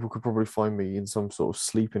feel like people could probably find me in some sort of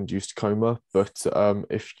sleep-induced coma. But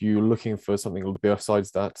if you're looking for something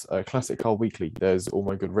besides that, Classic Car Weekly, there's all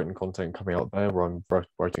my good written content coming out there where I'm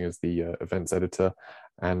writing as the events editor.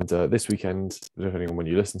 And this weekend, depending on when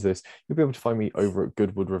you listen to this, you'll be able to find me over at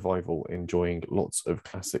Goodwood Revival, enjoying lots of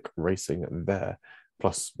classic racing there.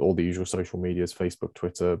 Plus all the usual social medias, Facebook,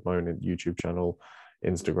 Twitter, my own YouTube channel,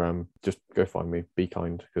 Instagram. Just go find me. Be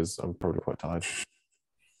kind, because I'm probably quite tired.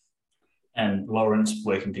 And Lawrence,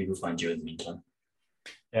 where can people find you in the meantime?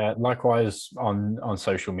 Yeah, likewise on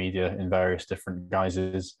social media in various different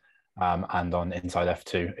guises, and on Inside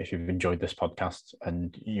F2. If you've enjoyed this podcast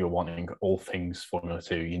and you're wanting all things Formula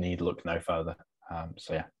 2, you need look no further.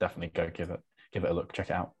 So yeah, definitely go give it a look, check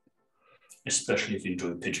it out. Especially if you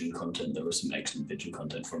enjoy pigeon content, there was some excellent pigeon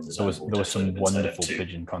content from the There was some wonderful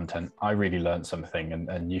pigeon content. I really learned something,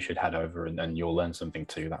 and you should head over and you'll learn something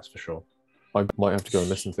too, that's for sure. I might have to go and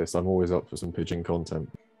listen to this. I'm always up for some pigeon content.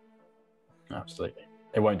 Absolutely.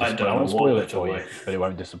 It won't disappoint. I won't spoil it for you, but it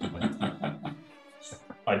won't disappoint.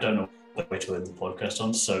 I don't know what way to end the podcast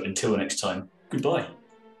on. So until next time, goodbye.